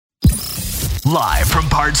Live from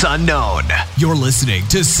parts unknown, you're listening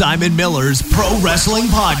to Simon Miller's Pro Wrestling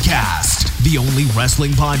Podcast, the only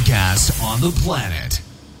wrestling podcast on the planet,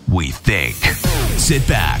 we think. Sit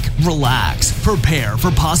back, relax, prepare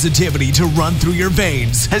for positivity to run through your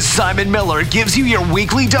veins as Simon Miller gives you your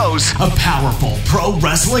weekly dose of powerful pro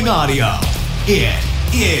wrestling audio. It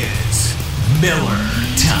is Miller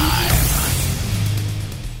Time.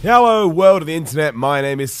 Hello, world of the internet. My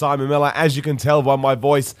name is Simon Miller. As you can tell by my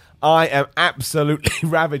voice, I am absolutely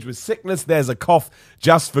ravaged with sickness. There's a cough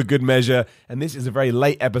just for good measure. And this is a very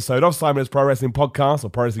late episode of Simon's Pro Wrestling Podcast, or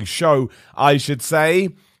Pro Wrestling Show, I should say.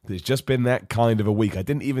 It's just been that kind of a week. I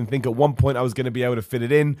didn't even think at one point I was going to be able to fit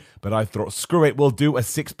it in, but I thought, screw it, we'll do a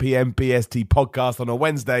 6 p.m. BST podcast on a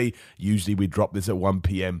Wednesday. Usually we drop this at 1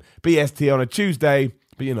 p.m. BST on a Tuesday.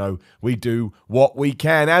 But, you know, we do what we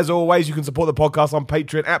can. As always, you can support the podcast on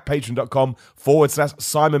Patreon at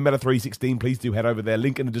patreon.com/SimonMeta316. Please do head over there.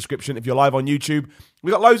 Link in the description. If you're live on YouTube,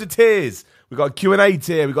 we got loads of tiers. We've got a Q&A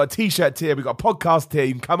tier. We've got a t-shirt tier. We've got a podcast tier.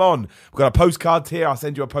 You can come on. We've got a postcard tier. I'll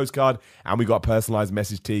send you a postcard. And we've got a personalized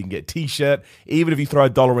message tier. You can get a t-shirt. Even if you throw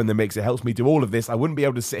 $1 in the mix, it helps me do all of this. I wouldn't be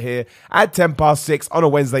able to sit here at 6:10 on a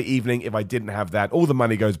Wednesday evening if I didn't have that. All the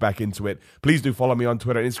money goes back into it. Please do follow me on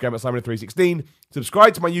Twitter and Instagram at Simon316.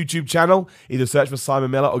 Subscribe to my YouTube channel. Either search for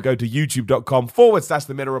Simon Miller or go to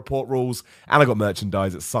youtube.com/The Miller Report Rules. And I got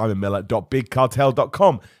merchandise at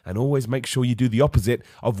simonmiller.bigcartel.com. And always make sure you do the opposite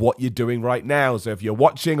of what you're doing right now. So if you're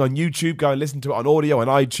watching on YouTube, go and listen to it on audio on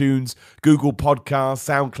iTunes, Google Podcasts,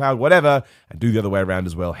 SoundCloud, whatever, and do the other way around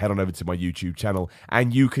as well. Head on over to my YouTube channel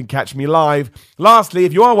and you can catch me live. Lastly,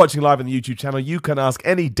 if you are watching live on the YouTube channel, you can ask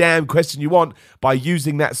any damn question you want by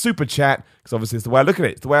using that super chat, because obviously it's the way I look at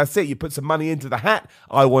it. It's the way I see it. You put some money into the hat.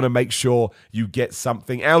 I want to make sure you get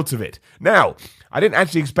something out of it. Now, I didn't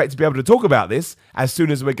actually expect to be able to talk about this as soon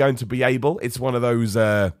as we're going to be able. It's one of those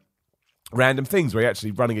random things where you're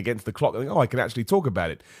actually running against the clock and think, I can actually talk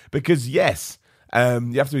about it. Because yes, you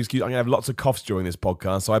have to excuse, I'm going to have lots of coughs during this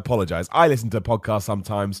podcast, so I apologize. I listen to podcasts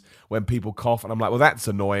sometimes when people cough, and I'm like, well, that's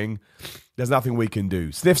annoying. There's nothing we can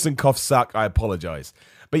do. Sniffs and coughs suck. I apologize.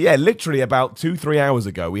 But yeah, literally about 2-3 hours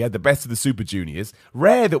ago, we had the Best of the Super Juniors.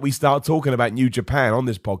 Rare that we start talking about New Japan on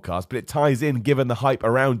this podcast, but it ties in given the hype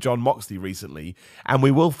around Jon Moxley recently, and we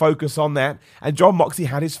will focus on that. And Jon Moxley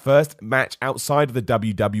had his first match outside of the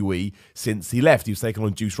WWE since he left. He was taking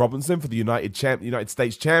on Juice Robinson for the United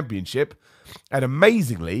States Championship, and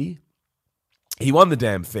amazingly, he won the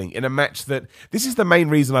damn thing in a match that, this is the main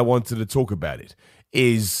reason I wanted to talk about it,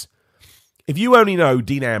 is if you only know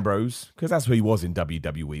Dean Ambrose, because that's who he was in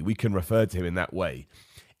WWE, we can refer to him in that way.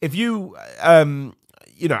 If you,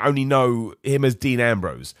 only know him as Dean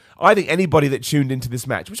Ambrose, I think anybody that tuned into this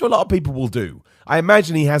match, which a lot of people will do, I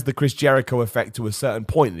imagine he has the Chris Jericho effect to a certain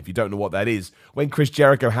point. And if you don't know what that is, when Chris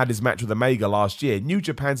Jericho had his match with Omega last year, New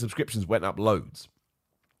Japan subscriptions went up loads.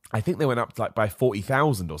 I think they went up by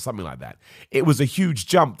 40,000 or something like that. It was a huge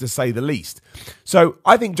jump, to say the least. So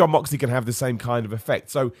I think Jon Moxley can have the same kind of effect.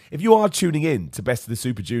 So if you are tuning in to Best of the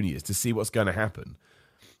Super Juniors to see what's going to happen,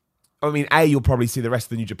 I mean, you'll probably see the rest of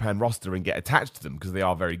the New Japan roster and get attached to them because they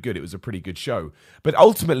are very good. It was a pretty good show. But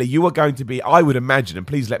ultimately, you are going to be, I would imagine, and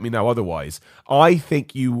please let me know otherwise, I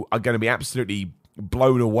think you are going to be absolutely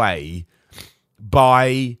blown away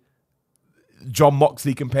by Jon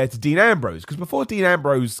Moxley compared to Dean Ambrose. Because before Dean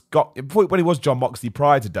Ambrose when he was Jon Moxley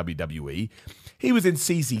prior to WWE, he was in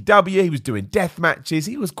CCW, he was doing death matches,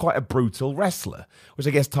 he was quite a brutal wrestler, which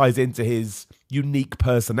I guess ties into his unique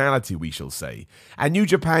personality, we shall say. And New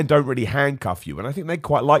Japan don't really handcuff you, and I think they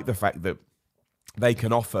quite like the fact that they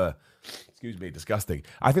can offer, disgusting.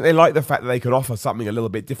 I think they like the fact that they can offer something a little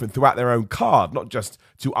bit different throughout their own card, not just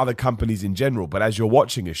to other companies in general, but as you're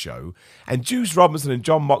watching a show. And Juice Robinson and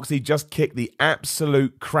Jon Moxley just kicked the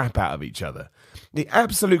absolute crap out of each other. The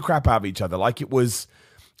absolute crap out of each other. Like it was,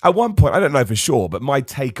 at one point, I don't know for sure, but my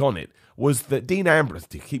take on it was that Dean Ambrose,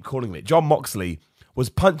 to keep calling it, Jon Moxley was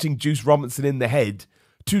punching Juice Robinson in the head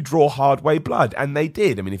to draw hard-way blood, and they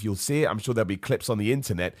did. I mean, if you'll see it, I'm sure there'll be clips on the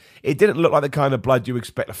internet. It didn't look like the kind of blood you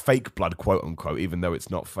expect, a fake blood, quote-unquote, even though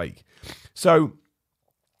it's not fake. So,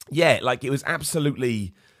 yeah, like, it was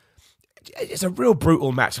absolutely, it's a real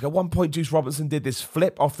brutal match. Like, at one point, Juice Robinson did this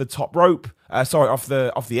flip off the top rope, off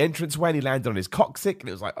the entranceway, and he landed on his coccyx, and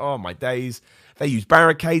it was like, oh, my days. They used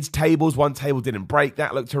barricades, tables. One table didn't break.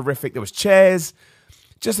 That looked horrific. There was chairs.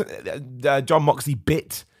 Just, Jon Moxley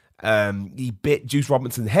bit He bit Juice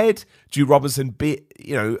Robinson's head. Juice Robinson bit,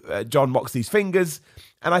 Jon Moxley's fingers.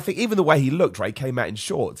 And I think even the way he looked, right, came out in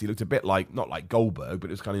shorts. He looked a bit like, not like Goldberg, but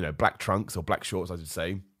it was kind of, black trunks or black shorts, I should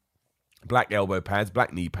say. Black elbow pads,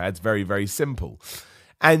 black knee pads, very, very simple.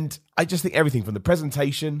 And I just think everything from the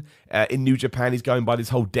presentation in New Japan, he's going by this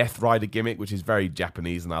whole Death Rider gimmick, which is very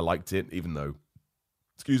Japanese, and I liked it, even though,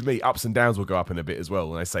 ups and downs will go up in a bit as well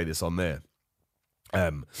when I say this on there.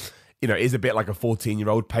 It is a bit like a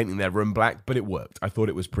 14-year-old painting their room black, but it worked. I thought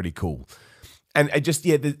it was pretty cool. And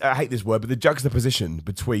I hate this word, but the juxtaposition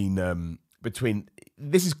between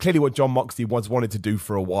this is clearly what Jon Moxley once wanted to do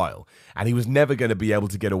for a while, and he was never going to be able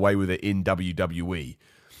to get away with it in WWE.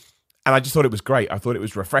 And I just thought it was great. I thought it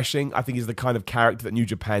was refreshing. I think he's the kind of character that New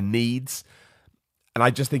Japan needs. And I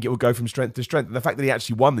just think it will go from strength to strength. And the fact that he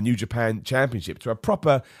actually won the New Japan Championship to a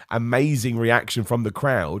proper amazing reaction from the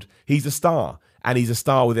crowd, he's a star. And he's a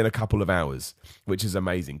star within a couple of hours, which is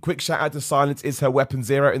amazing. Quick shout out to Silence is her weapon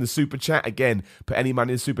zero in the super chat. Again, put any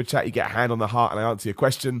money in the super chat, you get a hand on the heart and I answer your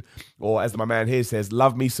question. Or as my man here says,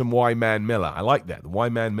 love me some Y-Man Miller. I like that, the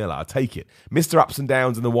Y-Man Miller. I'll take it. Mr. Ups and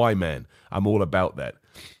Downs and the Y-Man. I'm all about that.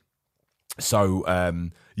 So,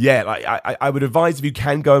 I would advise if you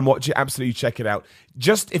can go and watch it, absolutely check it out.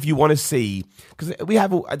 Just if you want to see, because I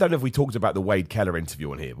don't know if we talked about the Wade Keller interview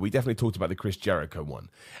on here, but we definitely talked about the Chris Jericho one.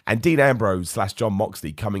 And Dean Ambrose / Jon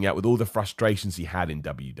Moxley coming out with all the frustrations he had in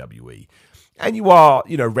WWE. And you are,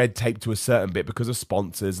 red taped to a certain bit because of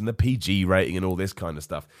sponsors and the PG rating and all this kind of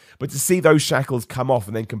stuff. But to see those shackles come off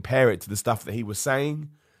and then compare it to the stuff that he was saying,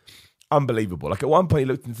 unbelievable. Like at one point he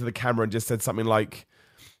looked into the camera and just said something like,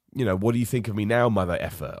 what do you think of me now, mother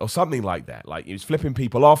effer? Or something like that. Like, he was flipping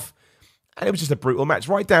people off. And it was just a brutal match,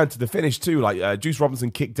 right down to the finish, too. Like, Juice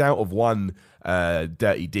Robinson kicked out of one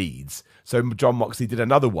Dirty Deeds. So Jon Moxley did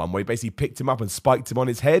another one where he basically picked him up and spiked him on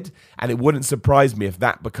his head. And it wouldn't surprise me if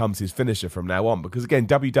that becomes his finisher from now on. Because, again,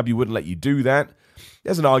 WWE wouldn't let you do that.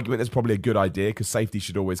 There's an argument that's probably a good idea because safety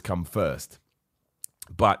should always come first.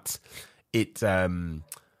 But it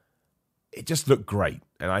just looked great.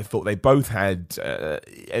 And I thought they both had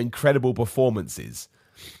incredible performances.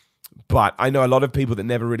 But I know a lot of people that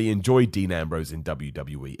never really enjoyed Dean Ambrose in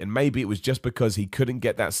WWE. And maybe it was just because he couldn't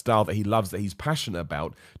get that style that he loves, that he's passionate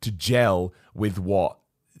about, to gel with what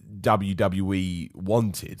WWE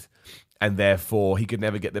wanted. And therefore, he could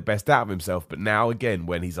never get the best out of himself. But now, again,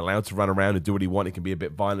 when he's allowed to run around and do what he wants, it can be a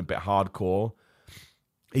bit violent, a bit hardcore.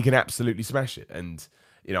 He can absolutely smash it. And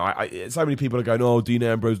so many people are going, oh, Dean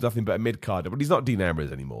Ambrose, nothing but a mid-carder. But he's not Dean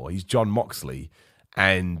Ambrose anymore. He's Jon Moxley.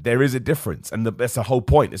 And there is a difference. And that's the whole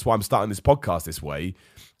point. That's why I'm starting this podcast this way.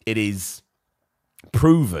 It is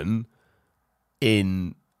proven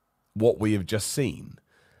in what we have just seen.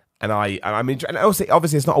 And and also,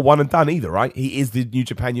 obviously, it's not a one and done either, right? He is the New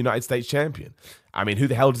Japan United States champion. I mean, who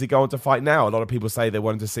the hell does he go on to fight now? A lot of people say they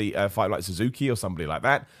wanted to see a fight like Suzuki or somebody like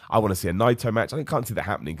that. I want to see a Naito match. I can't see that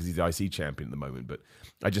happening because he's the IC champion at the moment. But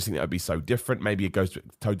I just think that would be so different. Maybe it goes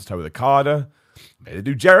toe-to-toe with Okada. Maybe they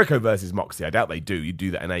do Jericho versus Moxley. I doubt they do. You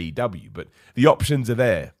do that in AEW. But the options are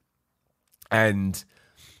there. And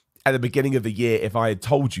at the beginning of the year, if I had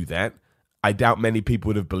told you that, I doubt many people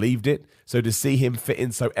would have believed it. So to see him fit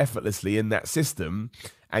in so effortlessly in that system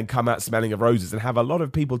and come out smelling of roses and have a lot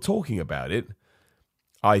of people talking about it,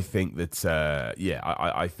 I think that,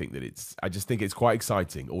 I think that I just think it's quite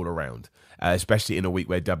exciting all around, especially in a week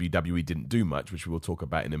where WWE didn't do much, which we will talk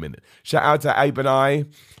about in a minute. Shout out to Abe and I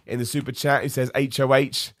in the super chat who says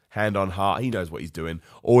HOH, hand on heart. He knows what he's doing.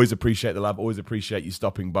 Always appreciate the love. Always appreciate you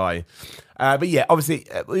stopping by. But yeah, obviously,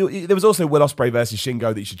 there was also Will Ospreay versus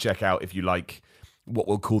Shingo that you should check out if you like what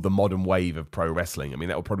we'll call the modern wave of pro wrestling. I mean,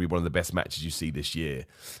 that will probably be one of the best matches you see this year.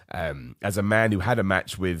 As a man who had a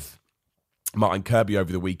match with Martin Kirby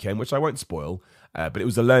over the weekend, which I won't spoil, but it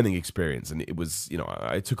was a learning experience, and it was,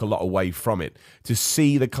 I took a lot away from it to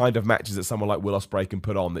see the kind of matches that someone like Will Ospreay can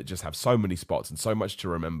put on that just have so many spots and so much to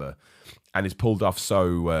remember, and is pulled off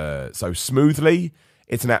so smoothly.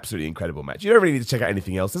 It's an absolutely incredible match. You don't really need to check out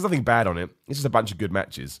anything else. There's nothing bad on it. It's just a bunch of good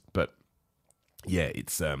matches. But yeah,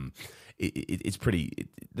 it's pretty.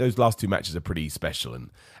 Those last two matches are pretty special. And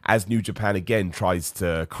as New Japan again tries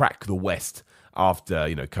to crack the West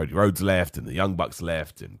after Cody Rhodes left and the Young Bucks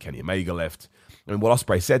left and Kenny Omega left, and Will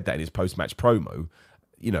Ospreay said that in his post-match promo.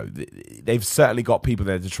 They've certainly got people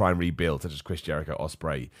there to try and rebuild, such as Chris Jericho,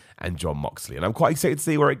 Ospreay, and Jon Moxley. And I'm quite excited to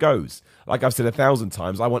see where it goes. Like I've said 1,000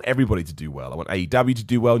 times, I want everybody to do well. I want AEW to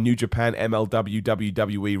do well, New Japan, MLW,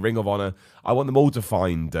 WWE, Ring of Honor. I want them all to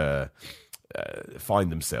find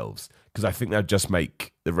themselves, because I think they'll just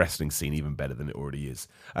make the wrestling scene even better than it already is.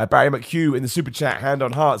 Barry McHugh in the super chat, hand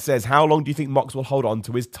on heart, says, how long do you think Mox will hold on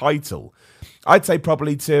to his title? I'd say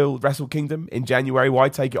probably till Wrestle Kingdom in January. Why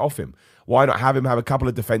take it off him? Why not have him have a couple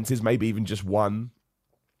of defenses, maybe even just one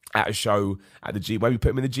at a show at the G? Maybe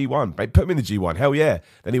put him in the G1. Maybe put him in the G1. Hell yeah.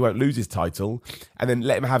 Then he won't lose his title. And then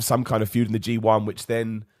let him have some kind of feud in the G1, which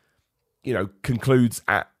then concludes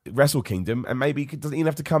at Wrestle Kingdom, and maybe he doesn't even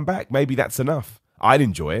have to come back. Maybe that's enough. I'd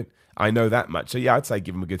enjoy it. I know that much. So yeah, I'd say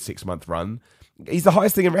give him a good 6-month run. He's the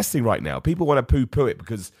highest thing in wrestling right now. People want to poo-poo it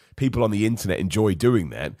because people on the internet enjoy doing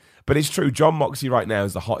that. But it's true. Jon Moxley right now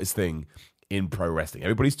is the hottest thing in pro wrestling.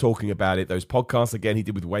 Everybody's talking about it. Those podcasts, again, he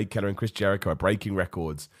did with Wade Keller and Chris Jericho are breaking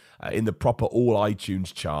records in the proper all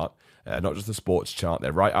iTunes chart, not just the sports chart.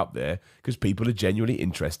 They're right up there because people are genuinely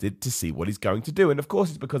interested to see what he's going to do. And of course,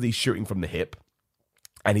 it's because he's shooting from the hip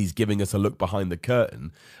and he's giving us a look behind the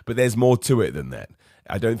curtain. But there's more to it than that.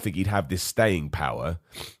 I don't think he'd have this staying power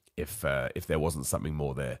if there wasn't something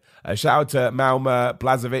more there. Shout out to Malma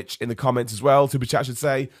Blazovic in the comments as well. Super Chat should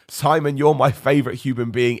say, Simon, you're my favourite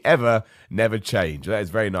human being ever. Never change. That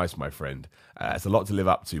is very nice, my friend. It's a lot to live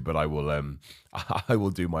up to, but I will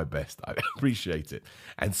do my best. I appreciate it.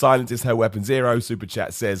 And silence is her weapon. Zero Super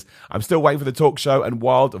Chat says, I'm still waiting for the talk show and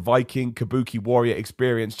Wild Viking Kabuki Warrior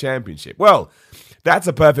Experience Championship. Well, that's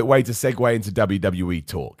a perfect way to segue into WWE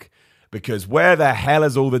talk. Because where the hell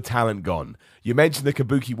has all the talent gone? You mentioned the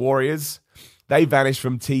Kabuki Warriors. They vanished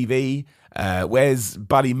from TV. Where's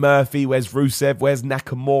Buddy Murphy? Where's Rusev? Where's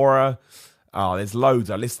Nakamura? Oh, there's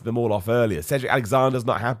loads. I listed them all off earlier. Cedric Alexander's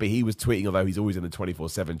not happy. He was tweeting, although he's always in the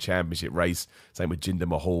 24/7 championship race. Same with Jinder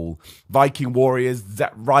Mahal. Viking Warriors,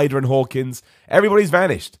 Ryder and Hawkins. Everybody's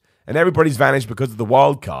vanished. And everybody's vanished because of the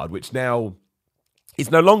wild card, which now... It's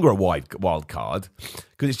no longer a wild card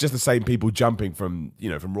because it's just the same people jumping from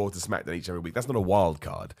Raw to SmackDown each every week. That's not a wild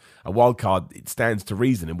card. A wild card, it stands to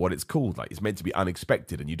reason in what it's called. Like, it's meant to be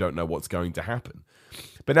unexpected and you don't know what's going to happen.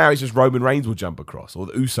 But now it's just Roman Reigns will jump across, or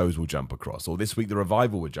the Usos will jump across, or this week the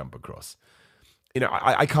Revival will jump across.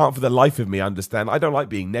 I can't for the life of me understand. I don't like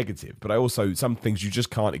being negative, but I also, some things you just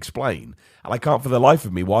can't explain. And I can't for the life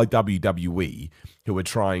of me why WWE, who are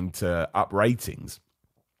trying to up ratings,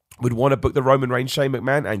 would want to book the Roman Reigns Shane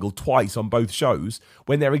McMahon angle twice on both shows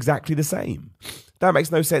when they're exactly the same. That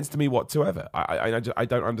makes no sense to me whatsoever. I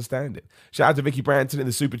don't understand it. Shout out to Vicky Branton in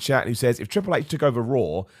the super chat who says, if Triple H took over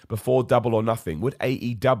Raw before Double or Nothing, would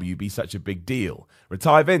AEW be such a big deal?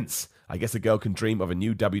 Retire Vince. I guess a girl can dream of a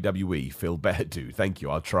new WWE. Feel better, dude. Thank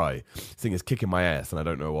you. I'll try. This thing is kicking my ass and I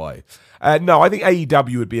don't know why. No, I think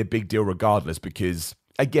AEW would be a big deal regardless because,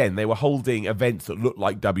 again, they were holding events that looked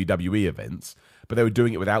like WWE events, but they were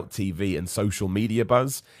doing it without TV and social media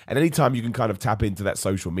buzz. And anytime you can kind of tap into that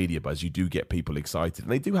social media buzz, you do get people excited.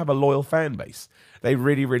 And they do have a loyal fan base. They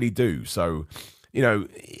really, really do. So,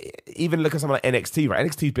 even look at something like NXT, right?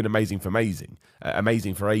 NXT's been amazing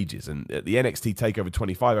for ages. And the NXT TakeOver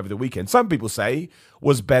 25 over the weekend, some people say,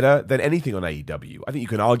 was better than anything on AEW. I think you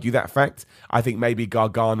can argue that fact. I think maybe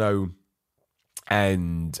Gargano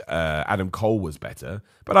and Adam Cole was better.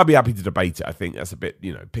 But I'd be happy to debate it. I think that's a bit,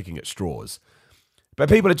 picking at straws. But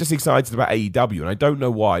people are just excited about AEW, and I don't know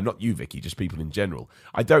why. Not you, Vicky, just people in general.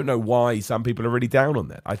 I don't know why some people are really down on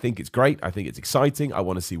that. I think it's great. I think it's exciting. I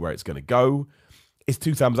want to see where it's going to go. It's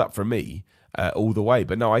 2 thumbs up from me all the way.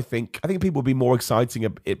 But no, I think people would be more exciting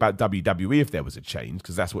about WWE if there was a change,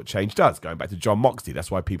 because that's what change does. Going back to Jon Moxley, that's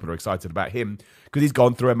why people are excited about him, because he's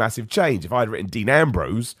gone through a massive change. If I had written Dean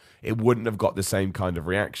Ambrose, it wouldn't have got the same kind of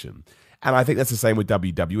reaction. And I think that's the same with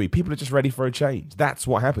WWE. People are just ready for a change. That's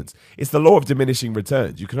what happens. It's the law of diminishing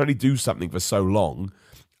returns. You can only do something for so long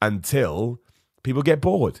until people get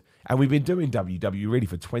bored. And we've been doing WWE really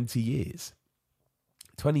for 20 years.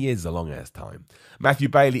 20 years is a long-ass time. Matthew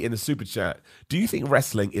Bailey in the super chat. Do you think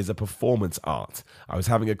wrestling is a performance art? I was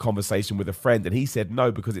having a conversation with a friend and he said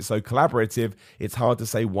no, because it's so collaborative. It's hard to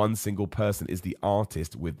say one single person is the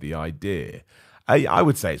artist with the idea. I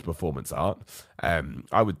would say it's performance art.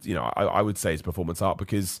 I would say it's performance art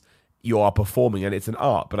because you are performing and it's an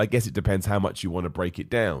art. But I guess it depends how much you want to break it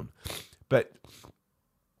down. But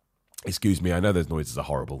excuse me, I know those noises are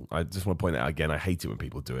horrible. I just want to point out again, I hate it when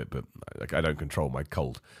people do it, but I don't control my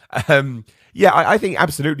cold. I think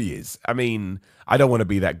absolutely is. I mean, I don't want to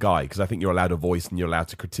be that guy because I think you're allowed a voice and you're allowed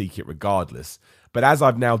to critique it regardless. But as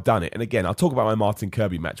I've now done it, and again, I'll talk about my Martin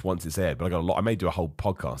Kirby match once it's aired, but I may do a whole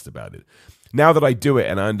podcast about it. Now that I do it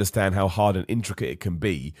and I understand how hard and intricate it can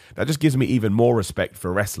be, that just gives me even more respect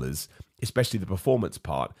for wrestlers, especially the performance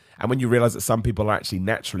part. And when you realize that some people are actually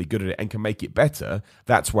naturally good at it and can make it better,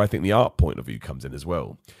 that's where I think the art point of view comes in as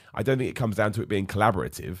well. I don't think it comes down to it being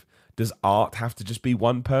collaborative. Does art have to just be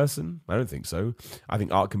one person? I don't think so. I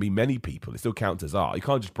think art can be many people. It still counts as art. You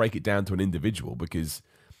can't just break it down to an individual because,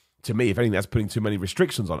 to me, if anything, that's putting too many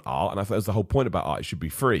restrictions on art. And I thought that was the whole point about art. It should be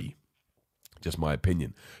free. Just my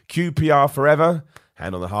opinion. QPR forever.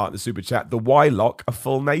 Hand on the heart in the super chat. The Y-Lock, a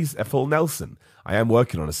full Nelson. I am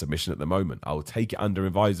working on a submission at the moment. I will take it under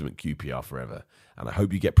advisement, QPR forever. And I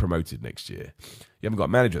hope you get promoted next year. You haven't got a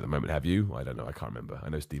manager at the moment, have you? I don't know. I can't remember. I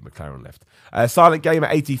know Steve McLaren left. Silent Gamer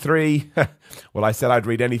 83. Well, I said I'd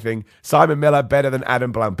read anything. Simon Miller better than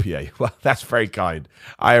Adam Blampier. Well, that's very kind.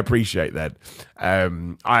 I appreciate that. I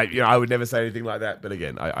would never say anything like that. But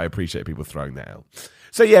again, I appreciate people throwing that out.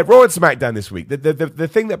 So yeah, Raw and SmackDown this week. The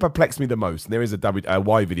thing that perplexed me the most, and there is a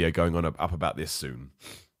Y video going on up about this soon.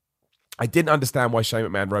 I didn't understand why Shane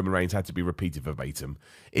McMahon, Roman Reigns had to be repeated verbatim.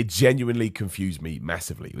 It genuinely confused me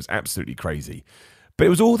massively. It was absolutely crazy. But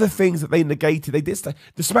it was all the things that they negated. They did. The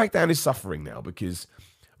SmackDown is suffering now because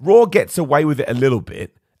Raw gets away with it a little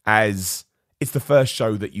bit as it's the first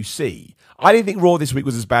show that you see. I didn't think Raw this week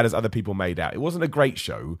was as bad as other people made out. It wasn't a great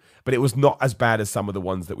show, but it was not as bad as some of the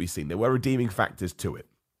ones that we've seen. There were redeeming factors to it.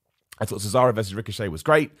 I thought Cesaro versus Ricochet was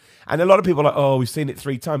great. And a lot of people are like, oh, we've seen it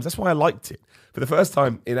 3 times. That's why I liked it. For the first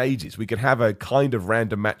time in ages, we could have a kind of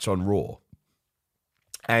random match on Raw.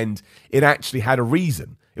 And it actually had a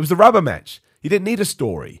reason. It was the rubber match. You didn't need a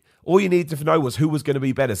story. All you needed to know was who was going to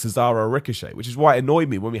be better, Cesaro or Ricochet, which is why it annoyed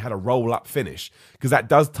me when we had a roll-up finish, because that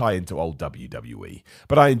does tie into old WWE.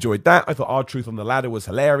 But I enjoyed that. I thought R-Truth on the ladder was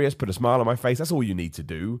hilarious, put a smile on my face. That's all you need to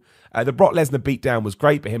do. The Brock Lesnar beatdown was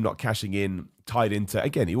great, but him not cashing in tied into,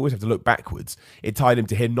 again, you always have to look backwards. It tied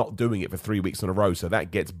into him not doing it for 3 weeks in a row, so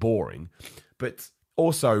that gets boring. But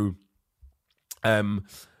also, there was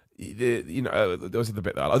the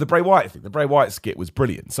bit that the Bray Wyatt thing. The Bray Wyatt skit was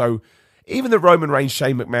brilliant. So even the Roman Reigns,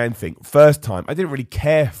 Shane McMahon thing, first time, I didn't really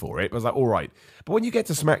care for it. I was like, all right. But when you get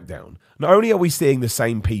to SmackDown, not only are we seeing the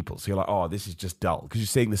same people, so you're like, oh, this is just dull, because you're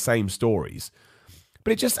seeing the same stories.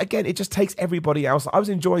 But it just takes everybody else. I was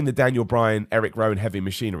enjoying the Daniel Bryan, Eric Rowan, Heavy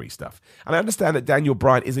Machinery stuff. And I understand that Daniel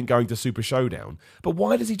Bryan isn't going to Super Showdown. But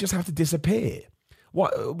why does he just have to disappear?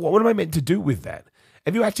 What am I meant to do with that?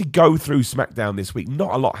 If you actually go through SmackDown this week,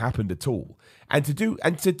 not a lot happened at all. And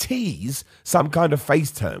to tease some kind of face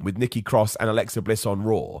turn with Nikki Cross and Alexa Bliss on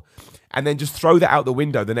Raw, and then just throw that out the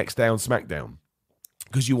window the next day on SmackDown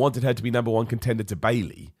because you wanted her to be number 1 contender to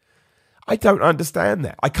Bayley. I don't understand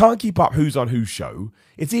that. I can't keep up who's on whose show.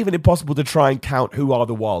 It's even impossible to try and count who are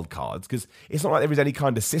the wild cards because it's not like there is any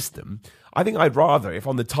kind of system. I think I'd rather if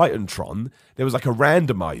on the Titantron there was like a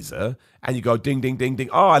randomizer and you go ding, ding, ding, ding,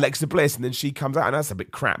 oh, Alexa Bliss, and then she comes out, and that's a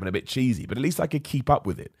bit crap and a bit cheesy, but at least I could keep up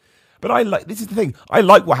with it. But this is the thing, I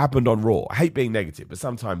like what happened on Raw. I hate being negative, but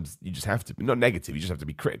sometimes you just have to be, not negative, you just have to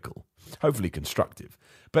be critical, hopefully constructive.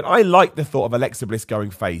 But I like the thought of Alexa Bliss going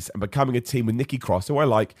face and becoming a team with Nikki Cross, who I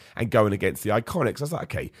like, and going against the Iconics. I was like,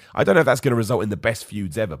 okay, I don't know if that's going to result in the best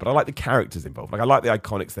feuds ever, but I like the characters involved. Like, I like the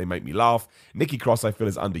Iconics, they make me laugh. Nikki Cross, I feel,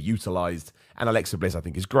 is underutilized, and Alexa Bliss, I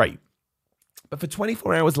think, is great. But for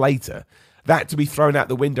 24 hours later, that to be thrown out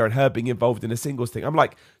the window and her being involved in a singles thing, I'm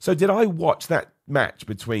like, so did I watch that match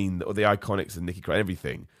between the Iconics and Nikki Cross and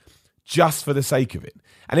everything just for the sake of it?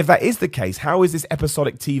 And if that is the case, how is this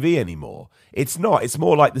episodic TV anymore? It's not. It's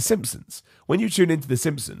more like The Simpsons. When you tune into The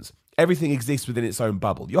Simpsons, everything exists within its own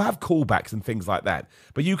bubble. You'll have callbacks and things like that,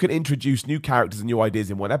 but you can introduce new characters and new ideas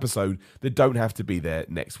in one episode that don't have to be there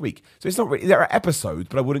next week. So it's not really, there are episodes,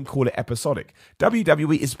 but I wouldn't call it episodic.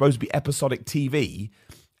 WWE is supposed to be episodic TV,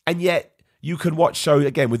 and yet you can watch shows,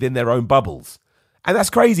 again, within their own bubbles. And that's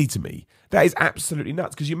crazy to me. That is absolutely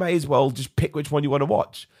nuts, because you may as well just pick which one you want to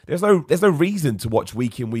watch. There's no reason to watch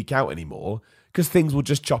week in, week out anymore, because things will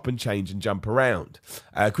just chop and change and jump around.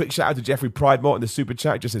 Quick shout out to Jeffrey Pridemore in the super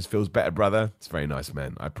chat. Just says, feels better, brother. It's very nice,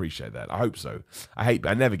 man. I appreciate that. I hope so. I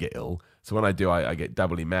never get ill. So when I do, I get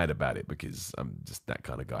doubly mad about it because I'm just that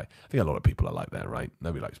kind of guy. I think a lot of people are like that, right?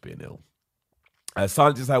 Nobody likes being ill.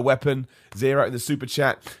 Silence is her weapon. Zero in the super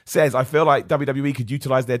chat says, I feel like WWE could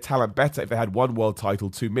utilize their talent better if they had 1 world title,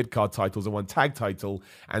 2 mid-card titles, and 1 tag title,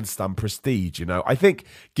 and some prestige. You know, I think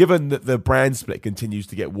given that the brand split continues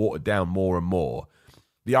to get watered down more and more,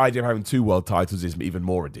 the idea of having 2 world titles is even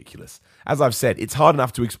more ridiculous. As I've said, it's hard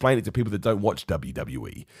enough to explain it to people that don't watch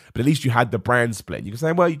WWE, but at least you had the brand split. You can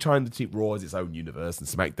say, well, you're trying to keep Raw as its own universe and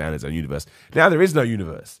SmackDown as its own universe. Now there is no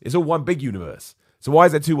universe. It's all one big universe. So why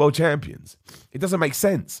is there 2 world champions? It doesn't make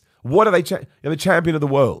sense. What are they? You're the champion of the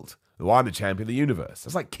world. Well, I'm the champion of the universe.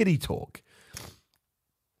 It's like kiddie talk.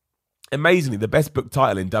 Amazingly, the best book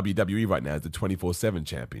title in WWE right now is the 24/7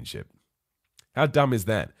 Championship. How dumb is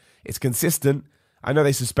that? It's consistent. I know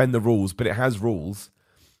they suspend the rules, but it has rules.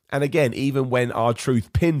 And again, even when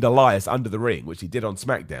R-Truth pinned Elias under the ring, which he did on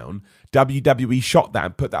SmackDown, WWE shot that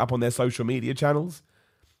and put that up on their social media channels.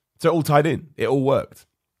 So it all tied in. It all worked.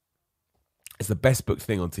 It's the best booked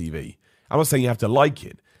thing on TV. I'm not saying you have to like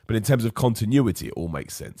it, but in terms of continuity, it all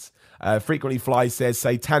makes sense. Frequently Fly says,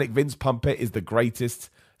 Satanic Vince Pumpet is the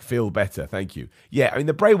greatest. Feel better. Thank you. Yeah, I mean,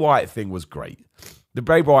 the Bray Wyatt thing was great. The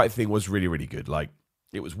Bray Wyatt thing was really, really good. Like,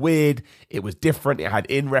 it was weird. It was different. It had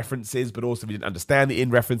in references, but also if you didn't understand the in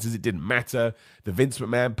references, it didn't matter. The Vince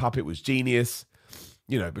McMahon puppet was genius,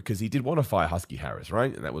 you know, because he did want to fire Husky Harris,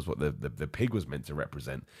 right? And that was what the pig was meant to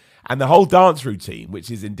represent. And the whole dance routine,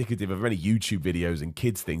 which is indicative of many YouTube videos and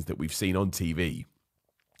kids things that we've seen on TV,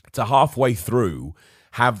 to halfway through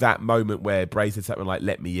have that moment where Bray said something like,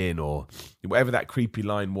 let me in, or whatever that creepy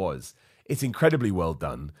line was. It's incredibly well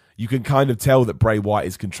done. You can kind of tell that Bray Wyatt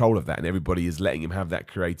is control of that and everybody is letting him have that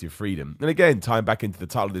creative freedom. And again, tying back into the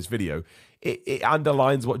title of this video, it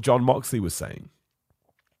underlines what Jon Moxley was saying.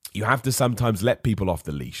 You have to sometimes let people off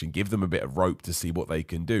the leash and give them a bit of rope to see what they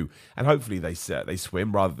can do. And hopefully they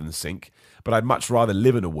swim rather than sink. But I'd much rather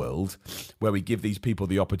live in a world where we give these people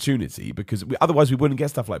the opportunity, because otherwise we wouldn't get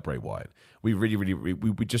stuff like Bray Wyatt. We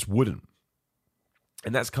we just wouldn't.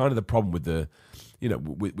 And that's kind of the problem with the, you know,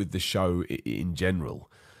 with the show in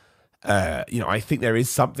general. You know, I think there is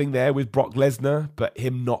something there with Brock Lesnar, but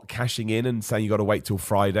him not cashing in and saying you got to wait till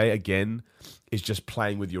Friday again is just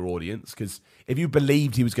playing with your audience. Because if you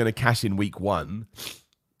believed he was going to cash in week 1,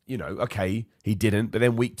 you know, okay, he didn't. But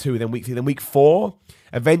then week 2, then week 3, then week 4,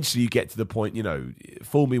 eventually you get to the point, you know,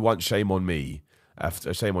 fool me once, shame on me.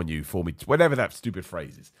 Shame on you, fool me, whatever that stupid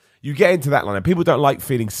phrase is. You get into that line, and people don't like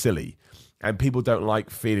feeling silly, and people don't like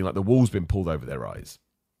feeling like the wool's been pulled over their eyes.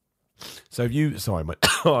 So if you, sorry,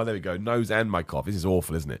 oh, there we go, nose and my cough. This is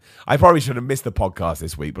awful, isn't it? I probably should have missed the podcast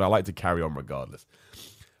this week, but I like to carry on regardless.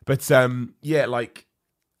 But yeah, like,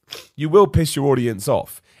 you will piss your audience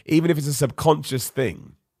off, even if it's a subconscious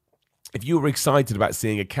thing. If you were excited about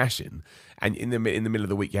seeing a cash-in, and in the middle of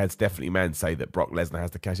the week you had Stephanie McMahon say that Brock Lesnar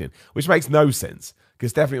has to cash in, which makes no sense, because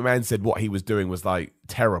Stephanie McMahon said what he was doing was, like,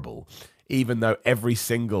 terrible, even though every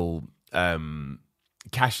single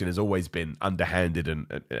cash-in has always been underhanded and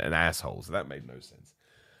an asshole, so that made no sense.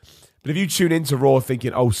 But if you tune into Raw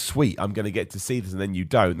thinking, oh, sweet, I'm going to get to see this, and then you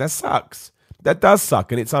don't, that sucks. That does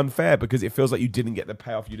suck, and it's unfair because it feels like you didn't get the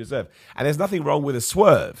payoff you deserve. And there's nothing wrong with a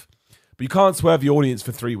swerve, but you can't swerve the audience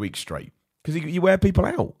for 3 weeks straight because you wear people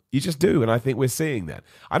out. You just do, and I think we're seeing that.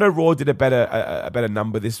 I know Raw did a better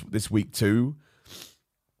number this week too.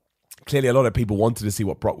 Clearly, a lot of people wanted to see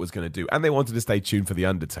what Brock was going to do, and they wanted to stay tuned for The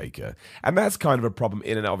Undertaker. And that's kind of a problem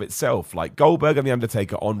in and of itself. Like, Goldberg and The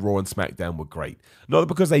Undertaker on Raw and SmackDown were great. Not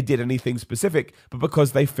because they did anything specific, but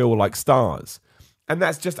because they feel like stars. And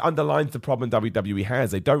that's just underlines the problem WWE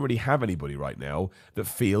has. They don't really have anybody right now that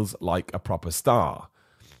feels like a proper star.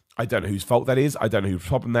 I don't know whose fault that is. I don't know whose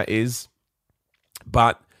problem that is.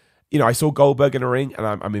 But, you know, I saw Goldberg in a ring and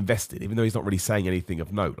I'm invested, even though he's not really saying anything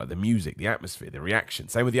of note. Like the music, the atmosphere, the reaction.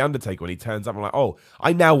 Same with The Undertaker when he turns up. I'm like, oh,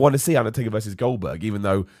 I now want to see Undertaker versus Goldberg, even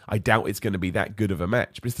though I doubt it's going to be that good of a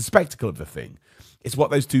match. But it's the spectacle of the thing. It's what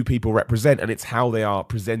those two people represent, and it's how they are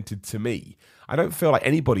presented to me. I don't feel like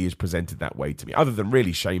anybody is presented that way to me, other than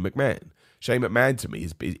really Shane McMahon. Shane McMahon to me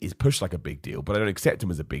is pushed like a big deal, but I don't accept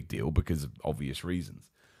him as a big deal because of obvious reasons.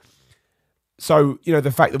 So, you know,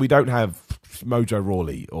 the fact that we don't have Mojo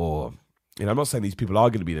Rawley or, you know, I'm not saying these people are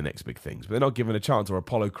going to be the next big things, but they're not given a chance, or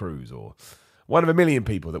Apollo Crews or one of a million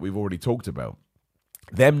people that we've already talked about.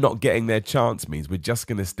 Them not getting their chance means we're just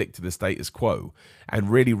going to stick to the status quo. And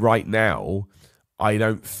really right now, I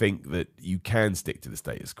don't think that you can stick to the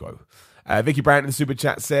status quo. Vicky Brandt in the Super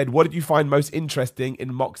Chat said, what did you find most interesting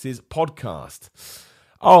in Mox's podcast?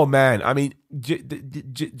 Oh, man. I mean,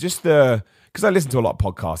 just the... Because I listen to a lot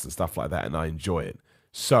of podcasts and stuff like that, and I enjoy it.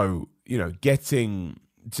 So, you know, getting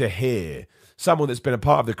to hear someone that's been a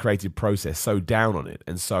part of the creative process so down on it,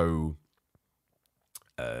 and so...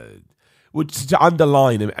 to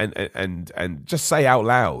underline and just say out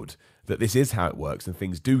loud that this is how it works and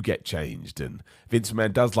things do get changed, and Vince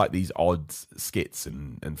McMahon does like these odd skits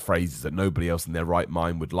and phrases that nobody else in their right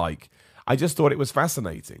mind would like. I just thought it was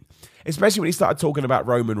fascinating, especially when he started talking about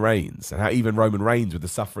Roman Reigns and how even Roman Reigns with the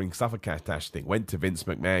suffocatash thing went to Vince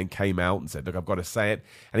McMahon, came out and said, look, I've got to say it.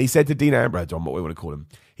 And he said to Dean Ambrose, what we want to call him,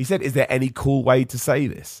 he said, is there any cool way to say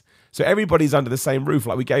this? So everybody's under the same roof.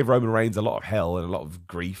 Like, we gave Roman Reigns a lot of hell and a lot of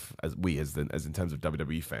grief, as in terms of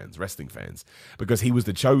WWE fans, wrestling fans, because he was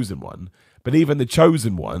the chosen one. But even the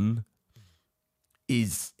chosen one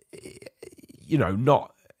is, you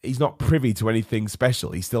know, he's not privy to anything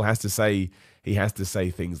special. He still has to say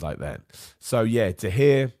things like that. So yeah, to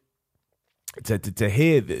hear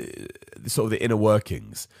the sort of the inner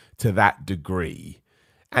workings to that degree.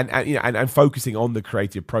 And you know, and focusing on the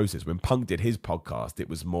creative process. When Punk did his podcast, it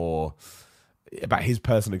was more, about his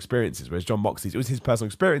personal experiences, whereas John Moxley's, it was his personal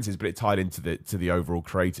experiences, but it tied into the overall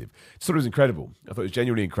creative. So it was incredible. I thought it was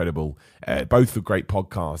genuinely incredible. Both were great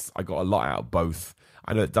podcasts. I got a lot out of both.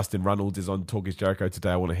 I know that Dustin Runnels is on Talk Is Jericho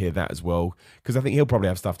today. I want to hear that as well, because I think he'll probably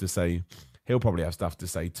have stuff to say. He'll probably have stuff to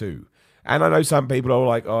say too. And I know some people are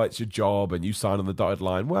like, oh, it's your job and you sign on the dotted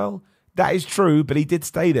line. Well, that is true, but he did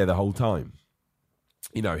stay there the whole time.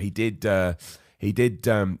 You know, he did decide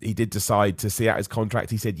to see out his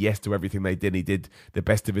contract. He said yes to everything they did. He did the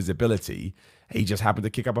best of his ability. He just happened to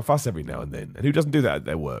kick up a fuss every now and then. And who doesn't do that at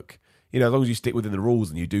their work? You know, as long as you stick within the rules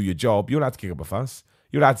and you do your job, you're allowed to kick up a fuss.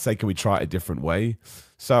 You're allowed to say, can we try it a different way?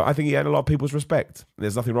 So I think he had a lot of people's respect.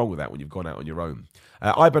 There's nothing wrong with that when you've gone out on your own.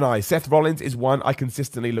 Ibanai, Seth Rollins is one I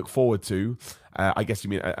consistently look forward to. I guess you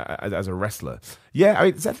mean as a wrestler. Yeah, I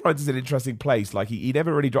mean, Seth Rollins is an interesting place. Like, he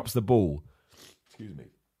never really drops the ball. Excuse me.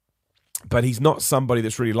 But he's not somebody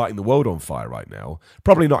that's really lighting the world on fire right now.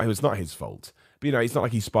 Probably not. It's not his fault. But, you know, it's not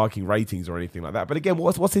like he's sparking ratings or anything like that. But again,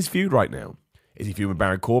 what's his feud right now? Is he feuding with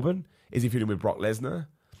Baron Corbin? Is he feuding with Brock Lesnar?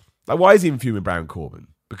 Like, why is he even feuding with Baron Corbin?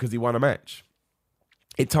 Because he won a match.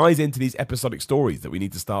 It ties into these episodic stories that we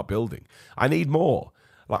need to start building. I need more.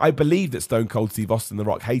 Like, I believe that Stone Cold Steve Austin and The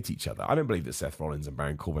Rock hate each other. I don't believe that Seth Rollins and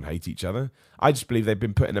Baron Corbin hate each other. I just believe they've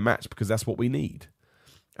been put in a match because that's what we need.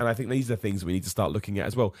 And I think these are things we need to start looking at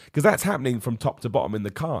as well. Because that's happening from top to bottom in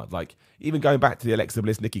the card. Like, even going back to the Alexa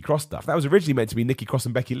Bliss, Nikki Cross stuff. That was originally meant to be Nikki Cross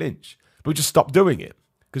and Becky Lynch. But we just stopped doing it.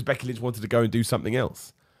 Because Becky Lynch wanted to go and do something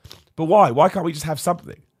else. But why? Why can't we just have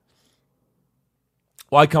something?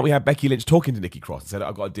 Why can't we have Becky Lynch talking to Nikki Cross and say,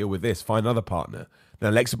 I've got to deal with this, find another partner.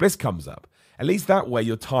 Then Alexa Bliss comes up. At least that way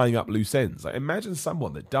you're tying up loose ends. Like, imagine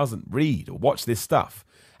someone that doesn't read or watch this stuff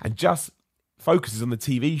and just focuses on the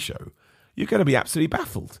TV show. You're going to be absolutely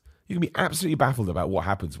baffled. You're going to be absolutely baffled about what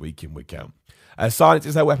happens week in, week out. Silence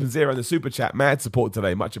is our weapon zero in the super chat. Mad support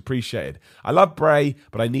today. Much appreciated. I love Bray,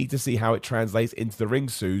 but I need to see how it translates into the ring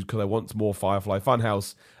soon because I want more Firefly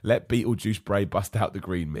Funhouse. Let Beetlejuice Bray bust out the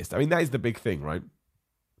green mist. I mean, that is the big thing, right?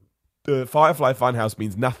 The Firefly Funhouse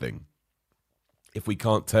means nothing if we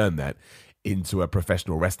can't turn that into a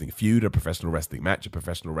professional wrestling feud, a professional wrestling match, a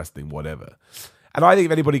professional wrestling whatever. And I think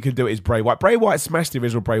if anybody can do it, it's Bray Wyatt. Bray Wyatt smashed the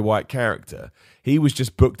original Bray Wyatt character. He was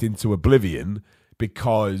just booked into oblivion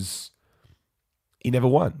because he never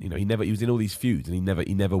won. You know, he was in all these feuds and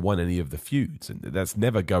he never won any of the feuds. And that's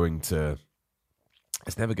never going to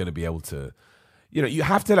be able to, you know, you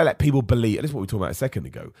have to let people believe. And this is what we were talking about a second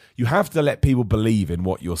ago. You have to let people believe in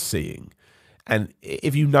what you're seeing. And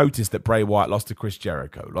if you notice that Bray Wyatt lost to Chris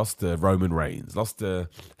Jericho, lost to Roman Reigns, I think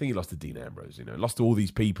he lost to Dean Ambrose, you know, lost to all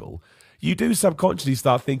these people, you do subconsciously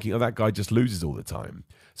start thinking, oh, that guy just loses all the time.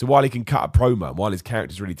 So while he can cut a promo, and while his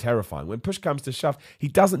character's really terrifying, when push comes to shove, he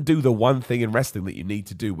doesn't do the one thing in wrestling that you need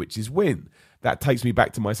to do, which is win. That takes me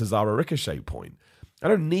back to my Cesaro Ricochet point. I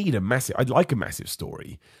don't need I'd like a massive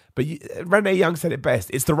story. But Renee Young said it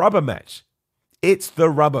best. It's the rubber match. It's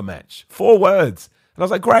the rubber match. 4 words. And I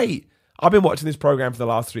was like, great. I've been watching this program for the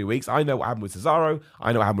last 3 weeks. I know what happened with Cesaro.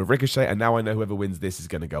 I know what happened with Ricochet. And now I know whoever wins this is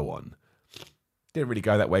going to go on. Didn't really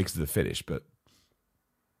go that way because of the finish, but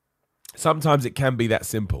sometimes it can be that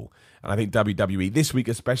simple. And I think WWE, this week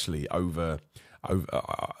especially, over a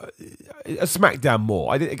SmackDown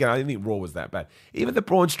more. I didn't think Raw was that bad. Even the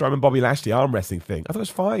Braun Strowman Bobby Lashley arm wrestling thing, I thought it was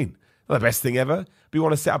fine. Not the best thing ever. But you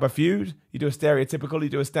want to set up a feud, you do a stereotypical, you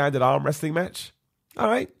do a standard arm wrestling match. All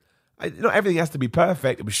right. Not everything has to be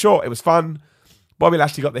perfect. It was short, it was fun. Bobby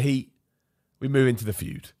Lashley got the heat. We move into the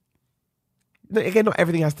feud. Again, not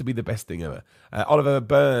everything has to be the best thing ever. Oliver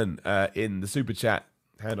Byrne in the super chat,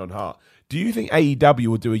 hand on heart. Do you think AEW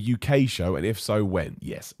will do a UK show? And if so, when?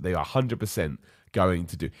 Yes, they are 100% going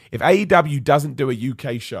to do. If AEW doesn't do a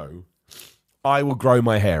UK show, I will grow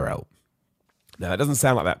my hair out. Now, it doesn't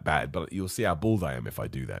sound like that bad, but you'll see how bald I am if I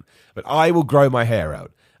do that. But I will grow my hair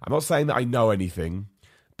out. I'm not saying that I know anything,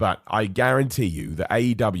 but I guarantee you that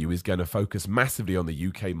AEW is going to focus massively on the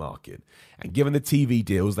UK market. And given the TV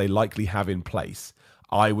deals they likely have in place,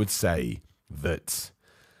 I would say that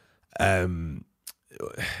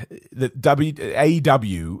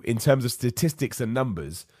AEW, in terms of statistics and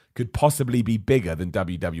numbers, could possibly be bigger than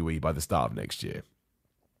WWE by the start of next year.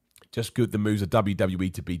 Just good the moves of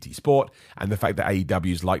WWE to BT Sport and the fact that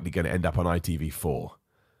AEW is likely going to end up on ITV4.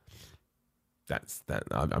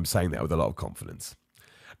 I'm saying that with a lot of confidence.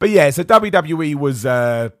 But yeah, so WWE was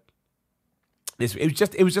it was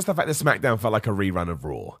just the fact that SmackDown felt like a rerun of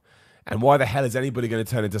Raw. And why the hell is anybody going to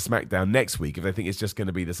turn into SmackDown next week if they think it's just going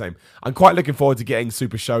to be the same? I'm quite looking forward to getting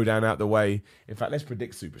Super Showdown out the way. In fact, let's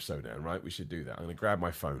predict Super Showdown, right? We should do that. I'm going to grab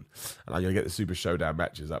my phone and I'm going to get the Super Showdown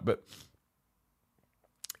matches up. But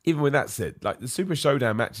even with that said, like the Super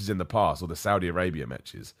Showdown matches in the past or the Saudi Arabia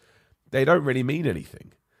matches, they don't really mean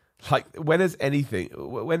anything. Like, nothing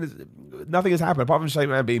has happened apart from Shane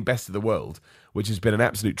McMahon being best of the world, which has been an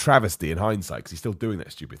absolute travesty in hindsight because he's still doing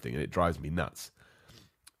that stupid thing and it drives me nuts.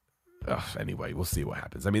 Anyway, we'll see what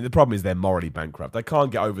happens. I mean, the problem is they're morally bankrupt. I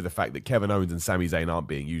can't get over the fact that Kevin Owens and Sami Zayn aren't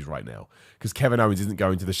being used right now because Kevin Owens isn't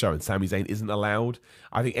going to the show and Sami Zayn isn't allowed.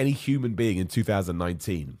 I think any human being in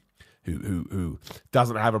 2019 who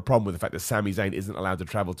doesn't have a problem with the fact that Sami Zayn isn't allowed to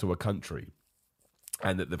travel to a country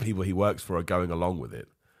and that the people he works for are going along with it,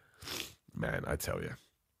 man, I tell you,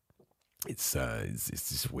 it's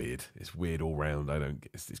just weird. It's weird all round.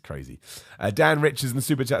 It's crazy. Dan Richards in the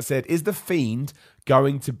super chat said, "Is the Fiend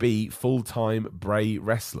going to be full-time Bray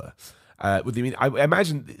wrestler?" I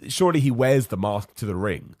imagine surely he wears the mask to the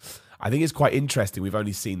ring. I think it's quite interesting. We've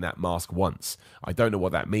only seen that mask once. I don't know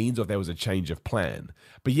what that means or if there was a change of plan.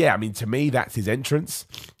 But yeah, I mean, to me, that's his entrance.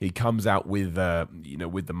 He comes out with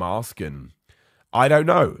with the mask and. I don't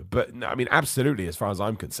know, but I mean, absolutely, as far as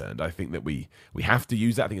I'm concerned, I think that we have to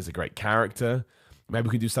use that. I think it's a great character. Maybe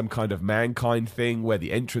we can do some kind of Mankind thing where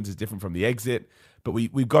the entrance is different from the exit, but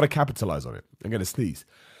we've got to capitalize on it. I'm going to sneeze.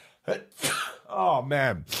 Oh,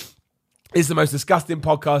 man. It's the most disgusting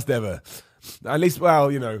podcast ever. At least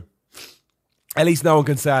no one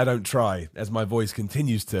can say I don't try as my voice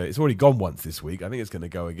continues to... It's already gone once this week. I think it's going to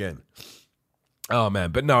go again. Oh,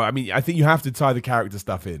 man. But no, I mean, I think you have to tie the character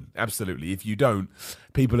stuff in. Absolutely. If you don't,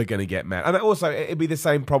 people are going to get mad. And also, it'd be the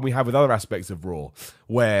same problem we have with other aspects of Raw,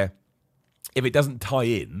 where if it doesn't tie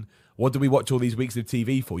in, what do we watch all these weeks of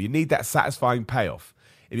TV for? You need that satisfying payoff.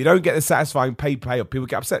 If you don't get the satisfying payoff, people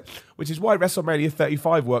get upset, which is why WrestleMania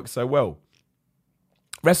 35 works so well.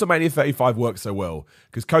 WrestleMania 35 worked so well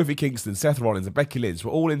because Kofi Kingston, Seth Rollins, and Becky Lynch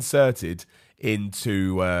were all inserted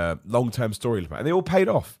into long-term storyline, and they all paid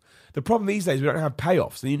off. The problem these days, we don't have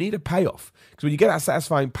payoffs, and you need a payoff. Because when you get that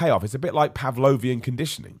satisfying payoff, it's a bit like Pavlovian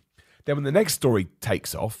conditioning. Then when the next story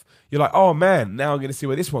takes off, you're like, oh man, now I'm going to see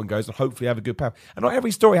where this one goes and hopefully have a good payoff. And not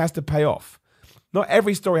every story has to pay off. Not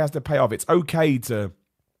every story has to pay off. It's okay to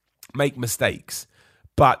make mistakes,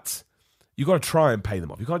 but you've got to try and pay them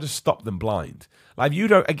off. You can't just stop them blind. Like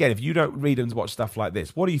if you don't read and watch stuff like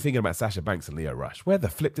this, what are you thinking about Sasha Banks and Lio Rush? Where the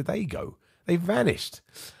flip did they go? They vanished.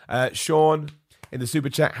 Sean... in the super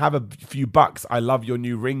chat, have a few bucks. I love your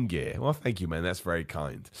new ring gear. Well, thank you, man. That's very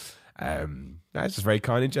kind. That's just very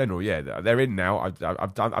kind in general. Yeah, they're in now.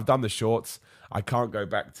 I've done the shorts. I can't go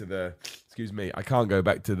back to the. Excuse me. I can't go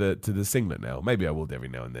back to the singlet now. Maybe I will every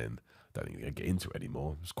now and then. Don't think I get into it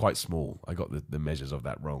anymore. It's quite small. I got the measures of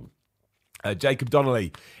that wrong. Jacob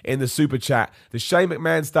Donnelly in the super chat. The Shane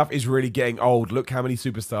McMahon stuff is really getting old. Look how many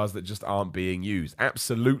superstars that just aren't being used.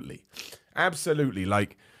 Absolutely.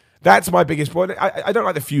 Like. That's my biggest point. I don't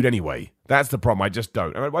like the feud anyway. That's the problem. I just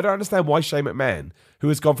don't. I don't understand why Shane McMahon, who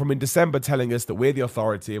has gone from in December telling us that we're the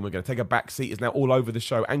authority and we're going to take a back seat, is now all over the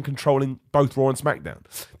show and controlling both Raw and SmackDown.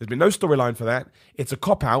 There's been no storyline for that. It's a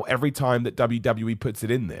cop-out every time that WWE puts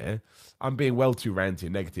it in there. I'm being well too ranty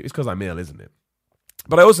and negative. It's because I'm ill, isn't it?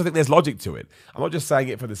 But I also think there's logic to it. I'm not just saying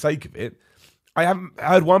it for the sake of it. I haven't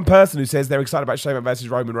heard one person who says they're excited about Shane McMahon versus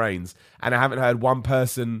Roman Reigns, and I haven't heard one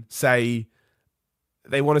person say...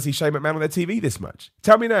 they want to see Shane McMahon on their TV this much.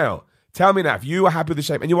 Tell me now. If you are happy with the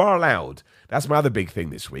Shane, and you are allowed. That's my other big thing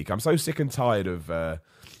this week. I'm so sick and tired of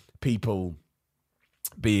people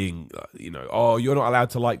being, oh, you're not allowed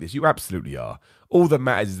to like this. You absolutely are. All that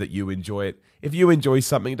matters is that you enjoy it. If you enjoy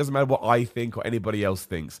something, it doesn't matter what I think or anybody else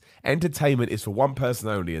thinks. Entertainment is for one person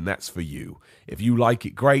only, and that's for you. If you like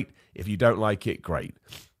it, great. If you don't like it, great.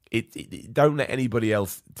 Don't let anybody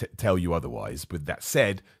else tell you otherwise. With that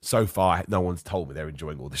said, so far, no one's told me they're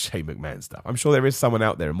enjoying all the Shane McMahon stuff. I'm sure there is someone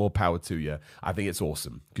out there, and more power to you. I think it's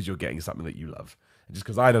awesome because you're getting something that you love. And just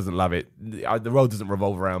because I doesn't love it, the world doesn't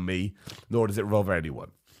revolve around me, nor does it revolve around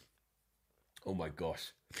anyone. Oh my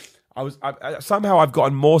gosh. Somehow I've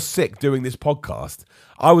gotten more sick doing this podcast.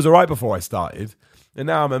 I was all right before I started, and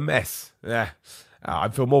now I'm a mess. Yeah. I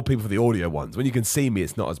feel more people for the audio ones. When you can see me,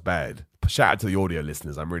 it's not as bad. Shout out to the audio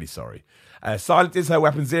listeners. I'm really sorry. Silence is her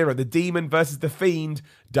weapon zero. The Demon versus the Fiend.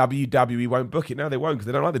 WWE won't book it. No, they won't because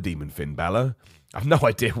they don't like the Demon Finn Balor. I have no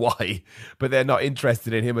idea why, but they're not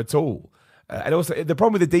interested in him at all. And also, the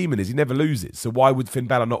problem with the Demon is he never loses. So why would Finn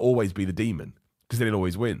Balor not always be the Demon? Because then he'll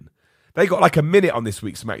always win. They got like a minute on this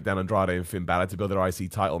week's SmackDown, Andrade and Finn Balor to build their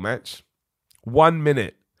IC title match. 1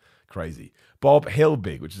 minute. Crazy. Bob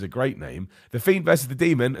Hilbig, which is a great name. The Fiend versus the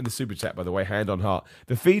Demon, and the super chat, by the way, hand on heart.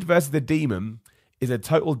 The Fiend versus the Demon is a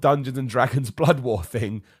total Dungeons and Dragons Blood War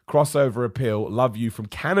thing. Crossover appeal. Love you from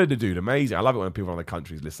Canada, dude. Amazing. I love it when people from other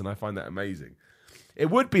countries listen. I find that amazing. It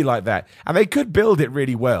would be like that. And they could build it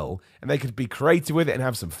really well, and they could be creative with it and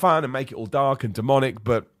have some fun and make it all dark and demonic,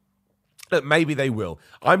 but look, maybe they will.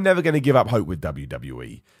 I'm never going to give up hope with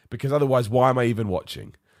WWE, because otherwise, why am I even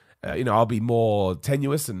watching? I'll be more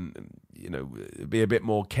tenuous and be a bit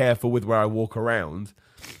more careful with where I walk around.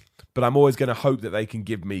 But I'm always going to hope that they can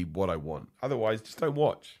give me what I want. Otherwise, just don't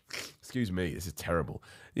watch. Excuse me, this is terrible.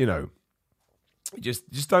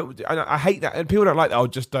 Just don't. I hate that. And people don't like that. Oh,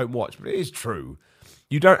 just don't watch. But it is true.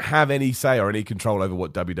 You don't have any say or any control over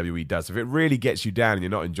what WWE does. If it really gets you down and you're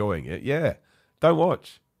not enjoying it, don't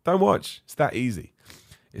watch. Don't watch. It's that easy.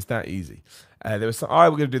 It's that easy. There was some, we're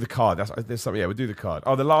going to do the card. There's something. Yeah, we'll do the card.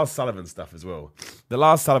 Oh, the Lars Sullivan stuff as well. The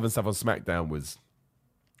Lars Sullivan stuff on SmackDown was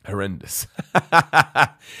horrendous.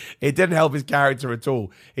 It didn't help his character at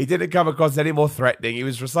all. He didn't come across any more threatening. He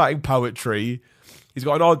was reciting poetry. He's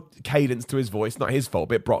got an odd cadence to his voice. Not his fault, a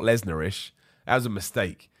bit Brock Lesnar-ish. That was a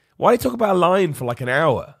mistake. Why did he talk about a lion for like an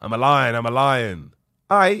hour? I'm a lion. I'm a lion.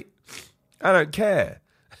 I don't care.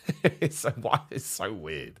 It's so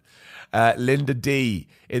weird. Linda D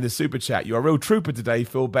in the super chat. You're a real trooper today.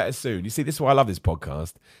 Feel better soon. You see, this is why I love this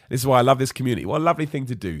podcast. This is why I love this community. What a lovely thing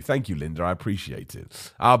to do. Thank you, Linda. I appreciate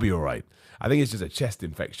it. I'll be all right. I think it's just a chest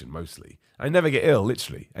infection mostly. I never get ill,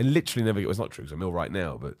 literally. I literally never get. Well, it's not true because I'm ill right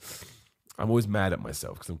now, but I'm always mad at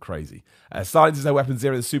myself because I'm crazy. Silence is no weapon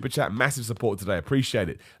zero in the super chat. Massive support today. Appreciate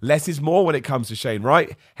it. Less is more when it comes to Shane,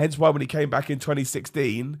 right? Hence why when he came back in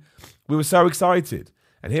 2016, we were so excited.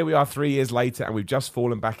 And here we are 3 years later, and we've just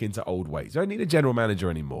fallen back into old ways. Don't need a general manager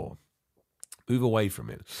anymore. Move away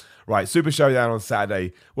from it. Right, Super Showdown on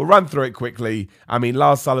Saturday. We'll run through it quickly. I mean,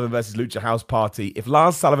 Lars Sullivan versus Lucha House Party. If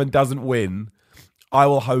Lars Sullivan doesn't win, I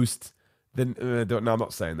will host the... no, I'm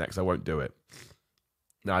not saying that because I won't do it.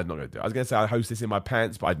 No, I'm not going to do it. I was going to say I'd host this in my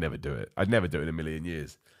pants, but I'd never do it. I'd never do it in a million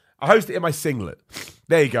years. I host it in my singlet.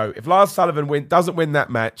 There you go. If Lars Sullivan doesn't win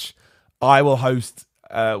that match, I will host...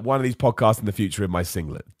 one of these podcasts in the future in my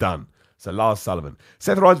singlet. Done. So Lars Sullivan.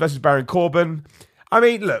 Seth Rollins versus Baron Corbin. I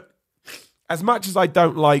mean, look, as much as I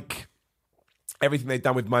don't like everything they've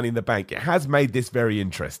done with Money in the Bank, it has made this very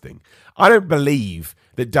interesting. I don't believe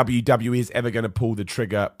that WWE is ever going to pull the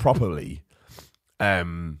trigger properly at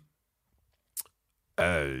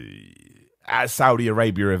a Saudi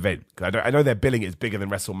Arabia event. I know they're billing it as bigger than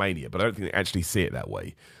WrestleMania, but I don't think they actually see it that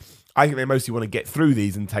way. I think they mostly want to get through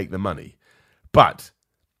these and take the money. But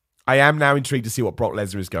I am now intrigued to see what Brock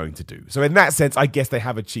Lesnar is going to do. So in that sense, I guess they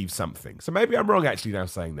have achieved something. So maybe I'm wrong actually now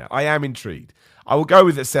saying that. I am intrigued. I will go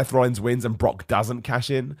with that Seth Rollins wins and Brock doesn't cash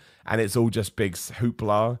in, and it's all just big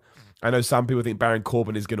hoopla. I know some people think Baron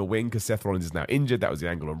Corbin is going to win because Seth Rollins is now injured. That was the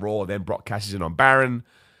angle on Raw. Then Brock cashes in on Baron.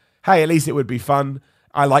 Hey, at least it would be fun.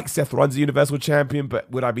 I like Seth Rollins, the Universal Champion,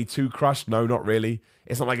 but would I be too crushed? No, not really.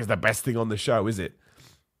 It's not like it's the best thing on the show, is it?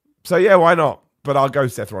 So yeah, why not? But I'll go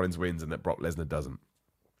Seth Rollins wins and that Brock Lesnar doesn't.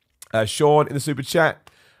 Sean in the super chat,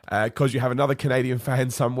 because you have another Canadian fan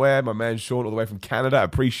somewhere. My man Sean all the way from Canada.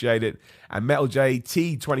 Appreciate it. And Metal J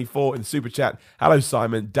T24 in the super chat. Hello,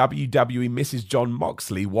 Simon. WWE misses John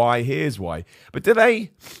Moxley. Why? Here's why. But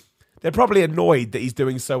they're probably annoyed that he's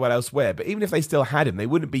doing so well elsewhere. But even if they still had him, they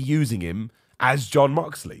wouldn't be using him as John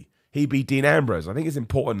Moxley. He'd be Dean Ambrose. I think it's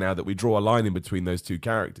important now that we draw a line in between those two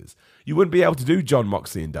characters. You wouldn't be able to do John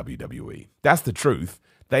Moxley in WWE. That's the truth.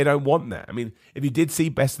 They don't want that. I mean, if you did see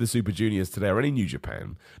Best of the Super Juniors today or any New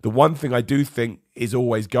Japan, the one thing I do think is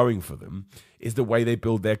always going for them is the way they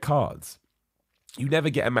build their cards. You never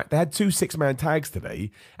get a match. They had 2 6-man tags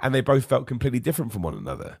today, and they both felt completely different from one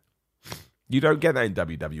another. You don't get that in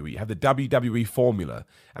WWE. You have the WWE formula,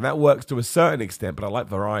 and that works to a certain extent, but I like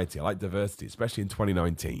variety. I like diversity, especially in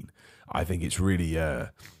 2019. I think it's really,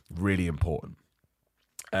 really important.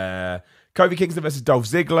 Kofi Kingston versus Dolph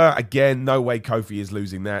Ziggler. Again, no way Kofi is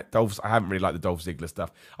losing that. I haven't really liked the Dolph Ziggler stuff.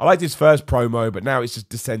 I liked his first promo, but now it's just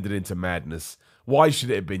descended into madness. Why should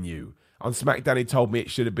it have been you? On SmackDown, he told me it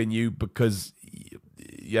should have been you because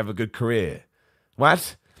you have a good career.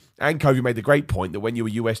 What? And Kofi made the great point that when you were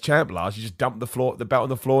US champ last, you just dumped the belt on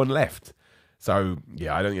the floor and left. So,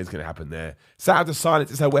 yeah, I don't think it's going to happen there. Shout out to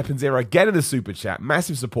Silence. It's her Weapon Zero again in the super chat.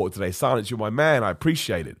 Massive support today. Silence, you're my man. I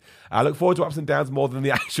appreciate it. I look forward to ups and downs more than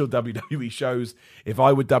the actual WWE shows. If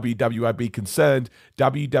I were WWE, I'd be concerned.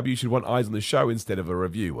 WWE should want eyes on the show instead of a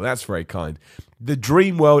review. Well, that's very kind. The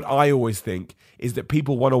dream world, I always think, is that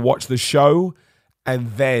people want to watch the show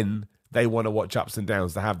and then they want to watch ups and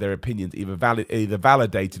downs to have their opinions either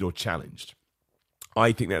validated or challenged.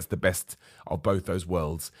 I think that's the best of both those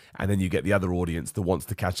worlds. And then you get the other audience that wants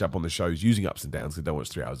to catch up on the shows using ups and downs because they don't watch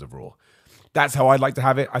 3 hours of Raw. That's how I'd like to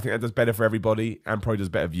have it. I think that does better for everybody and probably does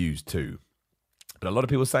better views too. But a lot of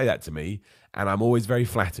people say that to me, and I'm always very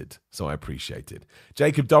flattered, so I appreciate it.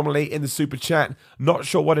 Jacob Donnelly in the super chat, not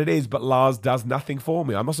sure what it is, but Lars does nothing for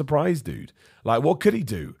me. I'm not surprised, dude. Like, what could he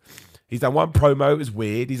do? He's done one promo, it was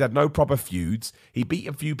weird. He's had no proper feuds. He beat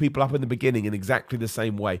a few people up in the beginning in exactly the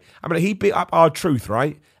same way. I mean, he beat up R-Truth,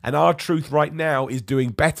 right? And R-Truth right now is doing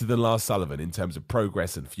better than Lars Sullivan in terms of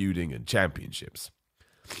progress and feuding and championships.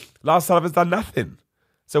 Lars Sullivan's done nothing.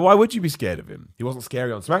 So why would you be scared of him? He wasn't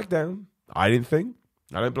scary on SmackDown. I didn't think.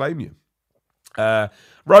 I don't blame you.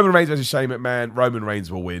 Roman Reigns versus Shane McMahon. Roman Reigns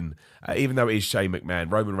will win. Even though it is Shane McMahon,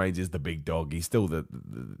 Roman Reigns is the big dog. He's still the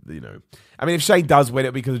you know. I mean, if Shane does win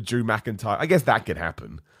it because of Drew McIntyre, I guess that could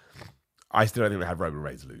happen. I still don't think we'll have Roman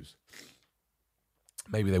Reigns lose.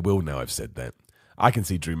 Maybe they will now I've said that. I can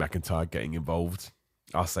see Drew McIntyre getting involved.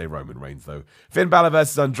 I'll say Roman Reigns, though. Finn Balor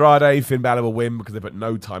versus Andrade. Finn Balor will win because they put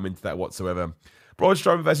no time into that whatsoever. Braun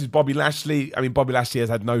Strowman versus Bobby Lashley. I mean, Bobby Lashley has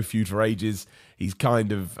had no feud for ages. He's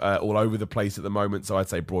kind of all over the place at the moment, so I'd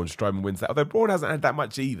say Braun Strowman wins that. Although Braun hasn't had that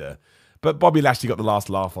much either. But Bobby Lashley got the last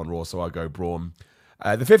laugh on Raw, so I'll go Braun.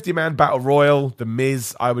 The 50-man Battle Royal, The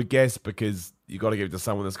Miz, I would guess, because you got to give it to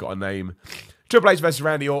someone that's got a name. Triple H versus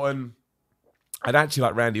Randy Orton. I'd actually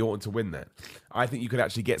like Randy Orton to win that. I think you could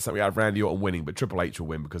actually get something out of Randy Orton winning, but Triple H will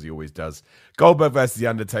win because he always does. Goldberg versus The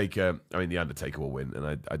Undertaker. I mean, The Undertaker will win,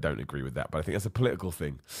 and I don't agree with that, but I think that's a political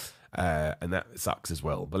thing, and that sucks as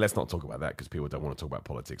well. But let's not talk about that because people don't want to talk about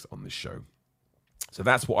politics on this show. So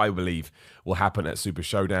that's what I believe will happen at Super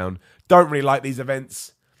Showdown. Don't really like these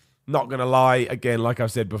events. Not going to lie. Again, like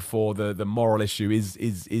I've said before, the moral issue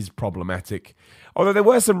is problematic. Although there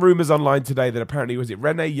were some rumors online today that apparently, was it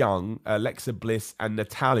Renee Young, Alexa Bliss, and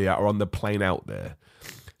Natalia are on the plane out there.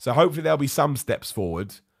 So hopefully there'll be some steps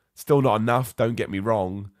forward. Still not enough, don't get me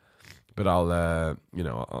wrong. But I'll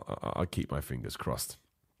keep my fingers crossed.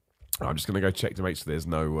 I'm just going to go check to make sure there's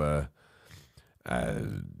no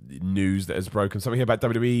news that has broken. Something here about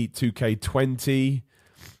WWE 2K20.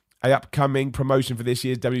 An upcoming promotion for this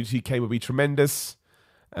year's WTK will be tremendous.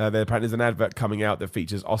 There apparently is an advert coming out that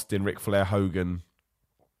features Austin, Ric Flair, Hogan.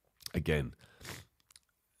 Again,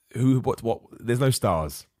 what? There's no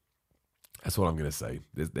stars. That's what I'm going to say.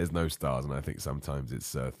 There's no stars, and I think sometimes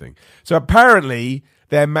it's a thing. So apparently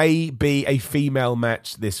there may be a female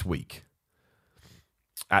match this week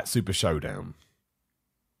at Super Showdown.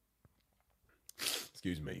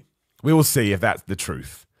 Excuse me. We will see if that's the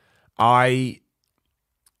truth. I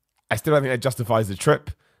still don't think that justifies the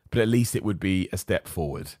trip, but at least it would be a step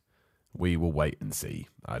forward. We will wait and see.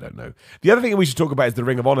 I don't know. The other thing we should talk about is the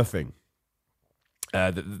Ring of Honor thing.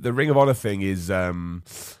 The Ring of Honor thing is...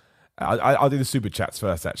 I'll do the super chats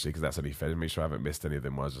first, actually, because that's only fair. To make sure I haven't missed any of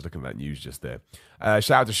them while I was just looking at that news just there.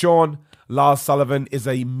 Shout out to Sean. Lars Sullivan is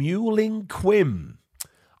a mewling quim.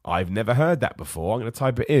 I've never heard that before. I'm going to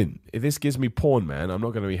type it in. If this gives me porn, man, I'm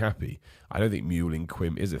not going to be happy. I don't think mewling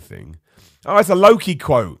quim is a thing. Oh, it's a Loki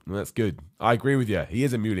quote. That's good. I agree with you. He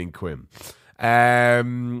is a mewling quim.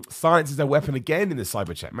 Science is a weapon again in the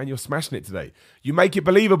cyber chat. Man, you're smashing it today. You make it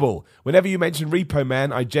believable. Whenever you mention Repo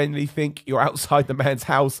Man, I genuinely think you're outside the man's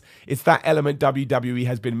house. It's that element WWE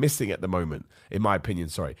has been missing at the moment, in my opinion.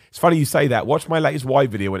 Sorry. It's funny you say that. Watch my latest Y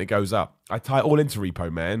video when it goes up. I tie it all into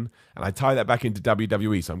Repo Man, and I tie that back into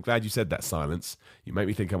WWE, so I'm glad you said that, Silence. You make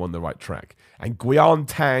me think I'm on the right track. And Guian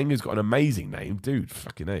Tang, who's got an amazing name. Dude,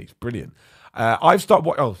 fucking A, it's brilliant. I've stopped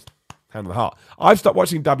hand on the heart. I've stopped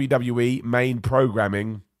watching WWE main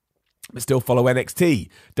programming, but still follow NXT.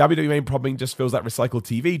 WWE main programming just feels like recycled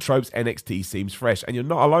TV tropes. NXT seems fresh. And you're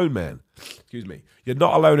not alone, man. Excuse me. You're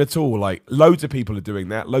not alone at all. Like, loads of people are doing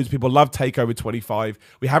that. Loads of people love TakeOver 25.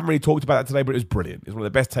 We haven't really talked about that today, but it was brilliant. It's one of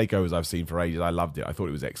the best takeovers I've seen for ages. I loved it. I thought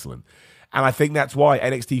it was excellent. And I think that's why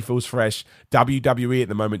NXT feels fresh. WWE at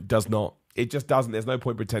the moment does not. It just doesn't. There's no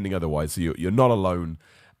point pretending otherwise. So you're not alone.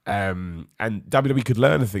 And WWE could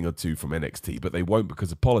learn a thing or two from NXT, but they won't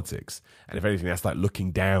because of politics. And if anything, that's like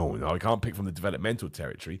looking down. I can't pick from the developmental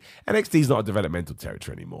territory. NXT's not a developmental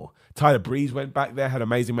territory anymore. Tyler Breeze went back there, had an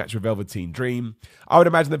amazing match with Velveteen Dream. I would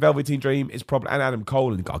imagine that Velveteen Dream is probably, and Adam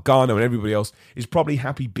Cole and Gargano and everybody else is probably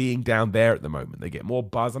happy being down there at the moment. They get more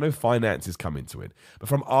buzz. I know finances come into it, but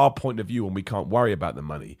from our point of view, when we can't worry about the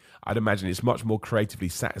money, I'd imagine it's much more creatively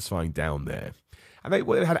satisfying down there. And they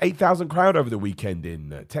had 8,000 crowd over the weekend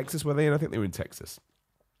in Texas, were they? And I think they were in Texas.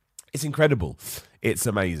 It's incredible. It's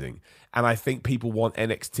amazing. And I think people want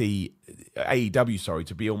AEW,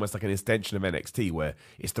 to be almost like an extension of NXT, where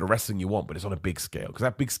it's the wrestling you want, but it's on a big scale. Because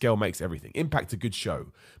that big scale makes everything. Impact's a good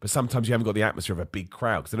show, but sometimes you haven't got the atmosphere of a big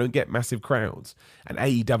crowd, because they don't get massive crowds. And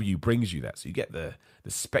AEW brings you that. So you get the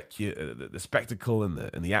spectacle and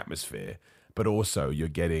the atmosphere, but also you're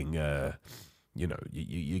getting,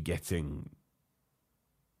 you're getting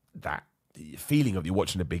that feeling of you're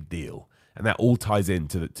watching a big deal, and that all ties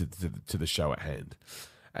into the show at hand.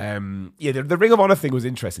 The Ring of Honor thing was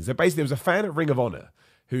interesting. So basically, there was a fan of Ring of Honor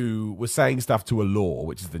who was saying stuff to Allure,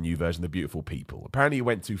 which is the new version of The Beautiful People. Apparently, he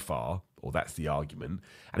went too far, or that's the argument,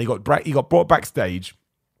 and he got brought backstage.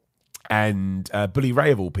 And Bully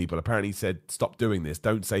Ray, of all people, apparently said, stop doing this.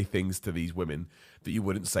 Don't say things to these women that you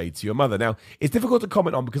wouldn't say to your mother. Now, it's difficult to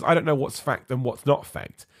comment on because I don't know what's fact and what's not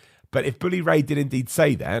fact. But if Bully Ray did indeed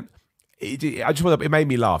say that, it made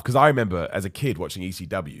me laugh because I remember as a kid watching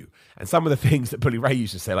ECW and some of the things that Bully Ray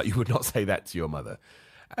used to say, like, you would not say that to your mother.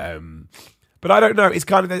 But I don't know. It's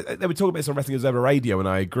kind of, they were talking about this on Wrestling Observer Radio, and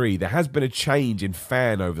I agree. There has been a change in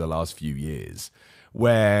fan over the last few years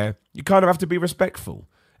where you kind of have to be respectful.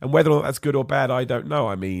 And whether or not that's good or bad, I don't know.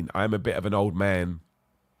 I mean, I'm a bit of an old man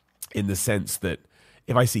in the sense that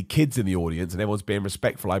if I see kids in the audience and everyone's being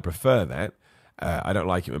respectful, I prefer that. I don't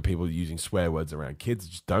like it when people are using swear words around kids. I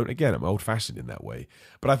just don't. Again, I'm old-fashioned in that way.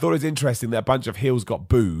 But I thought it was interesting that a bunch of heels got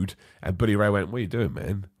booed, and Bully Ray went, what are you doing,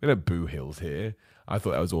 man? We don't boo heels here. I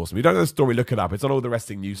thought that was awesome. If you don't know the story, look it up. It's on all the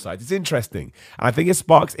wrestling news sites. It's interesting. And I think it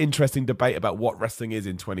sparks interesting debate about what wrestling is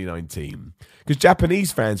in 2019. Because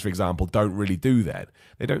Japanese fans, for example, don't really do that.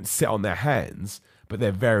 They don't sit on their hands, but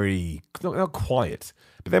they're very, not quiet,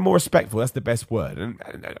 but they're more respectful. That's the best word. And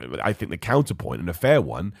I think the counterpoint, and a fair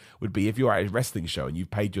one, would be if you're at a wrestling show and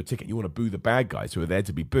you've paid your ticket and you want to boo the bad guys who are there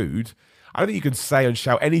to be booed, I don't think you can say and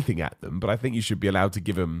shout anything at them, but I think you should be allowed to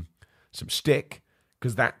give them some stick,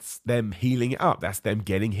 because that's them healing it up. That's them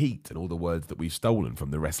getting heat, and all the words that we've stolen from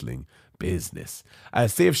the wrestling business.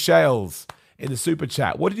 Sea of Shales in the super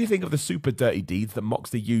chat. What did you think of the super dirty deeds that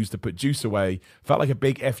Moxley used to put Juice away? Felt like a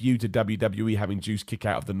big FU to WWE having Juice kick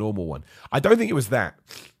out of the normal one. I don't think it was that.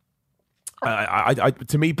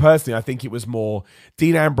 To me personally, I think it was more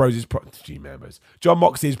John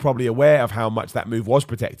Moxley is probably aware of how much that move was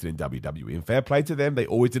protected in WWE, and fair play to them. They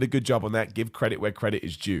always did a good job on that. Give credit where credit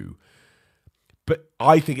is due. But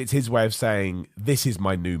I think it's his way of saying, this is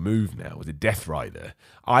my new move now as a Death Rider.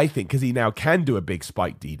 I think because he now can do a big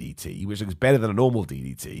spike DDT, which looks better than a normal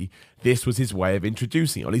DDT, this was his way of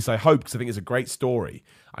introducing it. Or at least I hope, because I think it's a great story.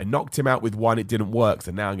 I knocked him out with one, it didn't work,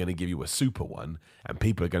 so now I'm going to give you a super one, and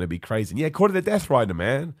people are going to be crazy. And yeah, call it the Death Rider,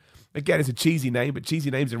 man. Again, it's a cheesy name, but cheesy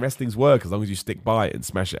names in wrestling's work as long as you stick by it and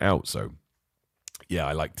smash it out. So yeah,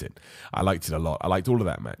 I liked it. I liked it a lot. I liked all of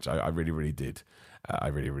that match. I really, really did. I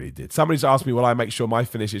really, really did. Somebody's asked me, will I make sure my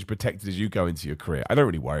finish is protected as you go into your career? I don't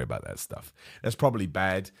really worry about that stuff. That's probably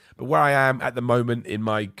bad. But where I am at the moment in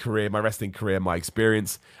my career, my wrestling career, my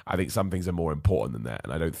experience, I think some things are more important than that.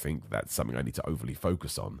 And I don't think that's something I need to overly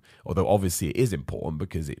focus on. Although obviously it is important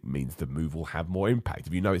because it means the move will have more impact.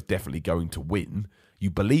 If you know it's definitely going to win,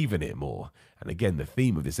 you believe in it more. And again, the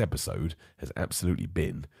theme of this episode has absolutely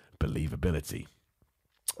been believability.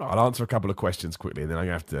 I'll answer a couple of questions quickly, and then I'm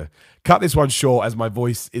going to have to cut this one short as my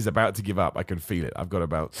voice is about to give up. I can feel it. I've got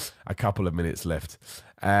about a couple of minutes left.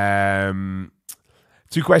 2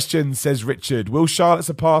 questions, says Richard. Will Charlotte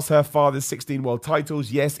surpass her father's 16 world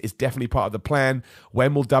titles? Yes, it's definitely part of the plan.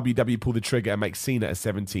 When will WWE pull the trigger and make Cena a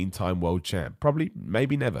 17-time world champ? Probably,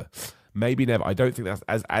 maybe never. Maybe never. I don't think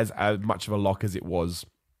that's as much of a lock as it was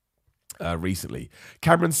recently.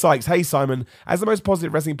 Cameron Sykes, hey Simon, as the most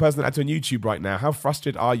positive wrestling person that's on YouTube right now, how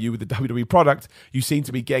frustrated are you with the WWE product? You seem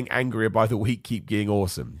to be getting angrier by the week. Keep being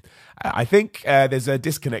awesome. I think there's a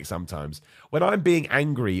disconnect sometimes. When I'm being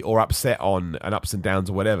angry or upset on an ups and downs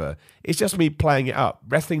or whatever, it's just me playing it up.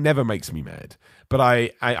 Wrestling never makes me mad. But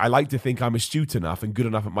I like to think I'm astute enough and good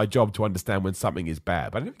enough at my job to understand when something is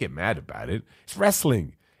bad. But I never get mad about it. It's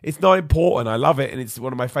wrestling. It's not important. I love it, and it's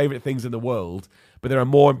one of my favorite things in the world. But there are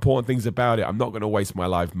more important things about it. I'm not going to waste my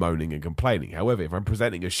life moaning and complaining. However, if I'm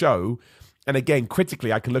presenting a show, and again,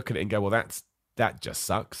 critically, I can look at it and go, well, that just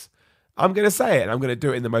sucks. I'm going to say it, and I'm going to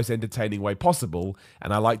do it in the most entertaining way possible.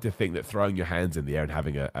 And I like to think that throwing your hands in the air and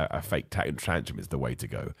having a fake tantrum is the way to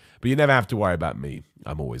go. But you never have to worry about me.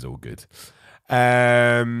 I'm always all good.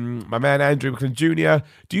 My man Andrew McClellan Jr.,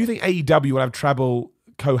 do you think AEW will have trouble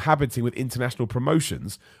cohabiting with international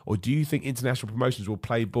promotions, or do you think international promotions will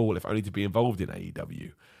play ball if only to be involved in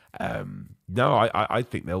AEW? No, I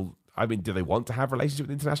think they'll. I mean, do they want to have relationships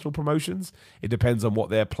with international promotions? It depends on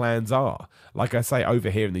what their plans are. Like I say,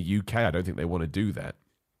 over here in the UK, I don't think they want to do that.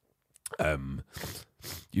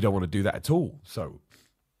 You don't want to do that at all. So,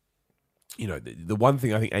 you know, the one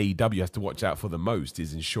thing I think AEW has to watch out for the most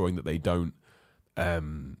is ensuring that they don't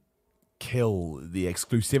kill the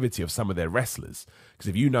exclusivity of some of their wrestlers. Because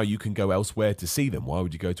if you know you can go elsewhere to see them, why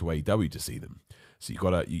would you go to AEW to see them? So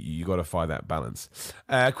you gotta find that balance.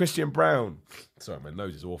 Christian Brown. Sorry, my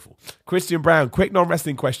nose is awful. Christian Brown, quick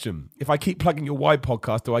non-wrestling question. If I keep plugging your Why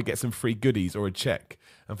podcast, do I get some free goodies or a check?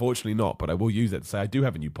 Unfortunately not, but I will use that to say I do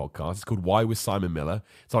have a new podcast. It's called Why with Simon Miller.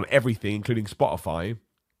 It's on everything, including Spotify.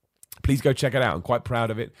 Please go check it out. I'm quite proud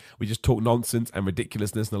of it. We just talk nonsense and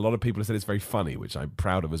ridiculousness, and a lot of people have said it's very funny, which I'm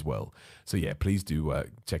proud of as well. So yeah, please do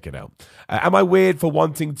check it out. Am I weird for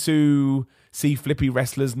wanting to see flippy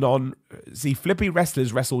wrestlers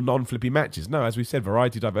wrestle non-flippy matches? No, as we said,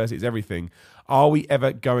 variety, diversity is everything. Are we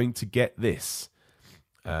ever going to get this?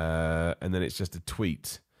 And then it's just a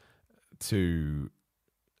tweet to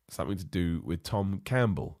something to do with Tom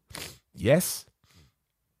Campbell. Yes.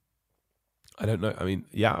 I don't know. I mean,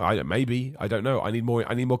 yeah, maybe. I don't know. I need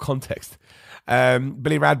more context.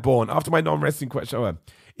 Billy Radbourne, after my non-wrestling question,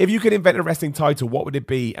 if you could invent a wrestling title, what would it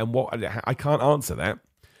be? And what? I can't answer that.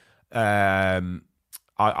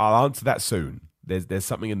 I'll answer that soon. There's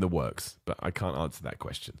something in the works, but I can't answer that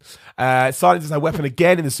question. Silence is our weapon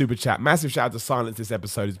again in the super chat. Massive shout out to Silence this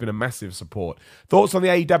episode. It's been a massive support. Thoughts on the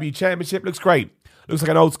AEW Championship? Looks great. Looks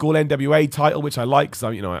like an old school NWA title, which I like because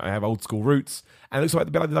I have old school roots. And it looks like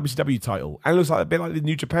a bit like the WCW title. And it looks like a bit like the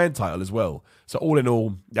New Japan title as well. So all in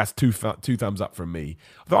all, that's two thumbs up from me.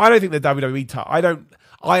 Though I don't think the WWE title,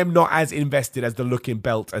 I am not as invested as the looking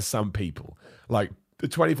belt as some people. Like the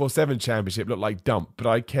 24/7 championship looked like dump, but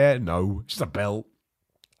I care? No, it's just a belt.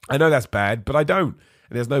 I know that's bad, but I don't.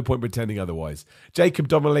 And there's no point pretending otherwise. Jacob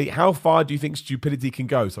Donnelly, how far do you think stupidity can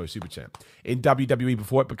go? Sorry, Super Champ. In WWE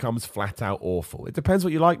before it becomes flat out awful. It depends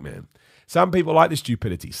what you like, man. Some people like the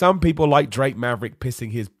stupidity. Some people like Drake Maverick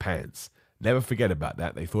pissing his pants. Never forget about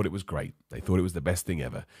that. They thought it was great. They thought it was the best thing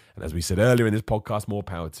ever. And as we said earlier in this podcast, more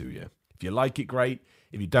power to you. If you like it, great.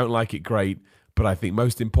 If you don't like it, great. But I think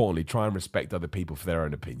most importantly, try and respect other people for their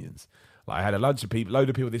own opinions. Like I had a load of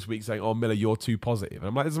people this week saying, "Oh, Miller, you're too positive." And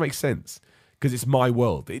I'm like, it doesn't make sense because it's my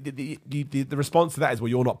world. The response to that is, well,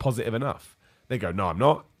 you're not positive enough. They go, no, I'm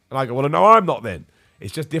not. And I go, well, no, I'm not then.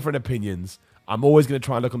 It's just different opinions. I'm always going to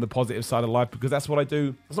try and look on the positive side of life because that's what I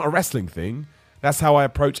do. It's not a wrestling thing. That's how I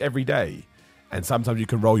approach every day. And sometimes you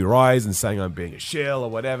can roll your eyes and saying I'm being a shill or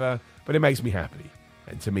whatever, but it makes me happy.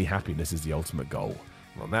 And to me, happiness is the ultimate goal.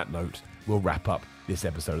 And on that note, we'll wrap up this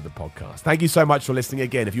episode of the podcast. Thank you so much for listening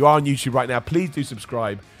again. If you are on YouTube right now, please do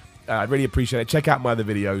subscribe. I'd really appreciate it. Check out my other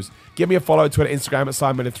videos. Give me a follow on Twitter, Instagram at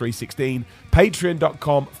SimonMiller316.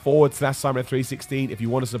 Patreon.com/SimonMiller316 if you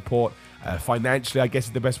want to support financially, I guess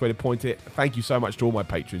is the best way to point it. Thank you so much to all my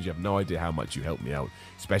patrons. You have no idea how much you help me out,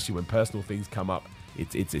 especially when personal things come up.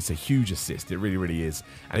 It's a huge assist. It really, really is.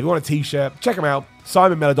 And if you want a t-shirt, check them out.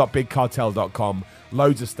 SimonMiller.BigCartel.com.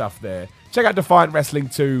 Loads of stuff there. Check out Defiant Wrestling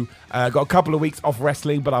too. Got a couple of weeks off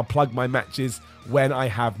wrestling, but I'll plug my matches when I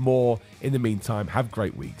have more. In the meantime, have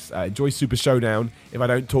great weeks. Enjoy Super Showdown if I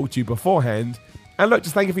don't talk to you beforehand. And look,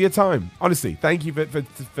 just thank you for your time. Honestly, thank you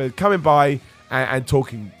for coming by and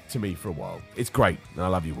talking to me for a while. It's great, and I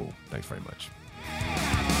love you all. Thanks very much.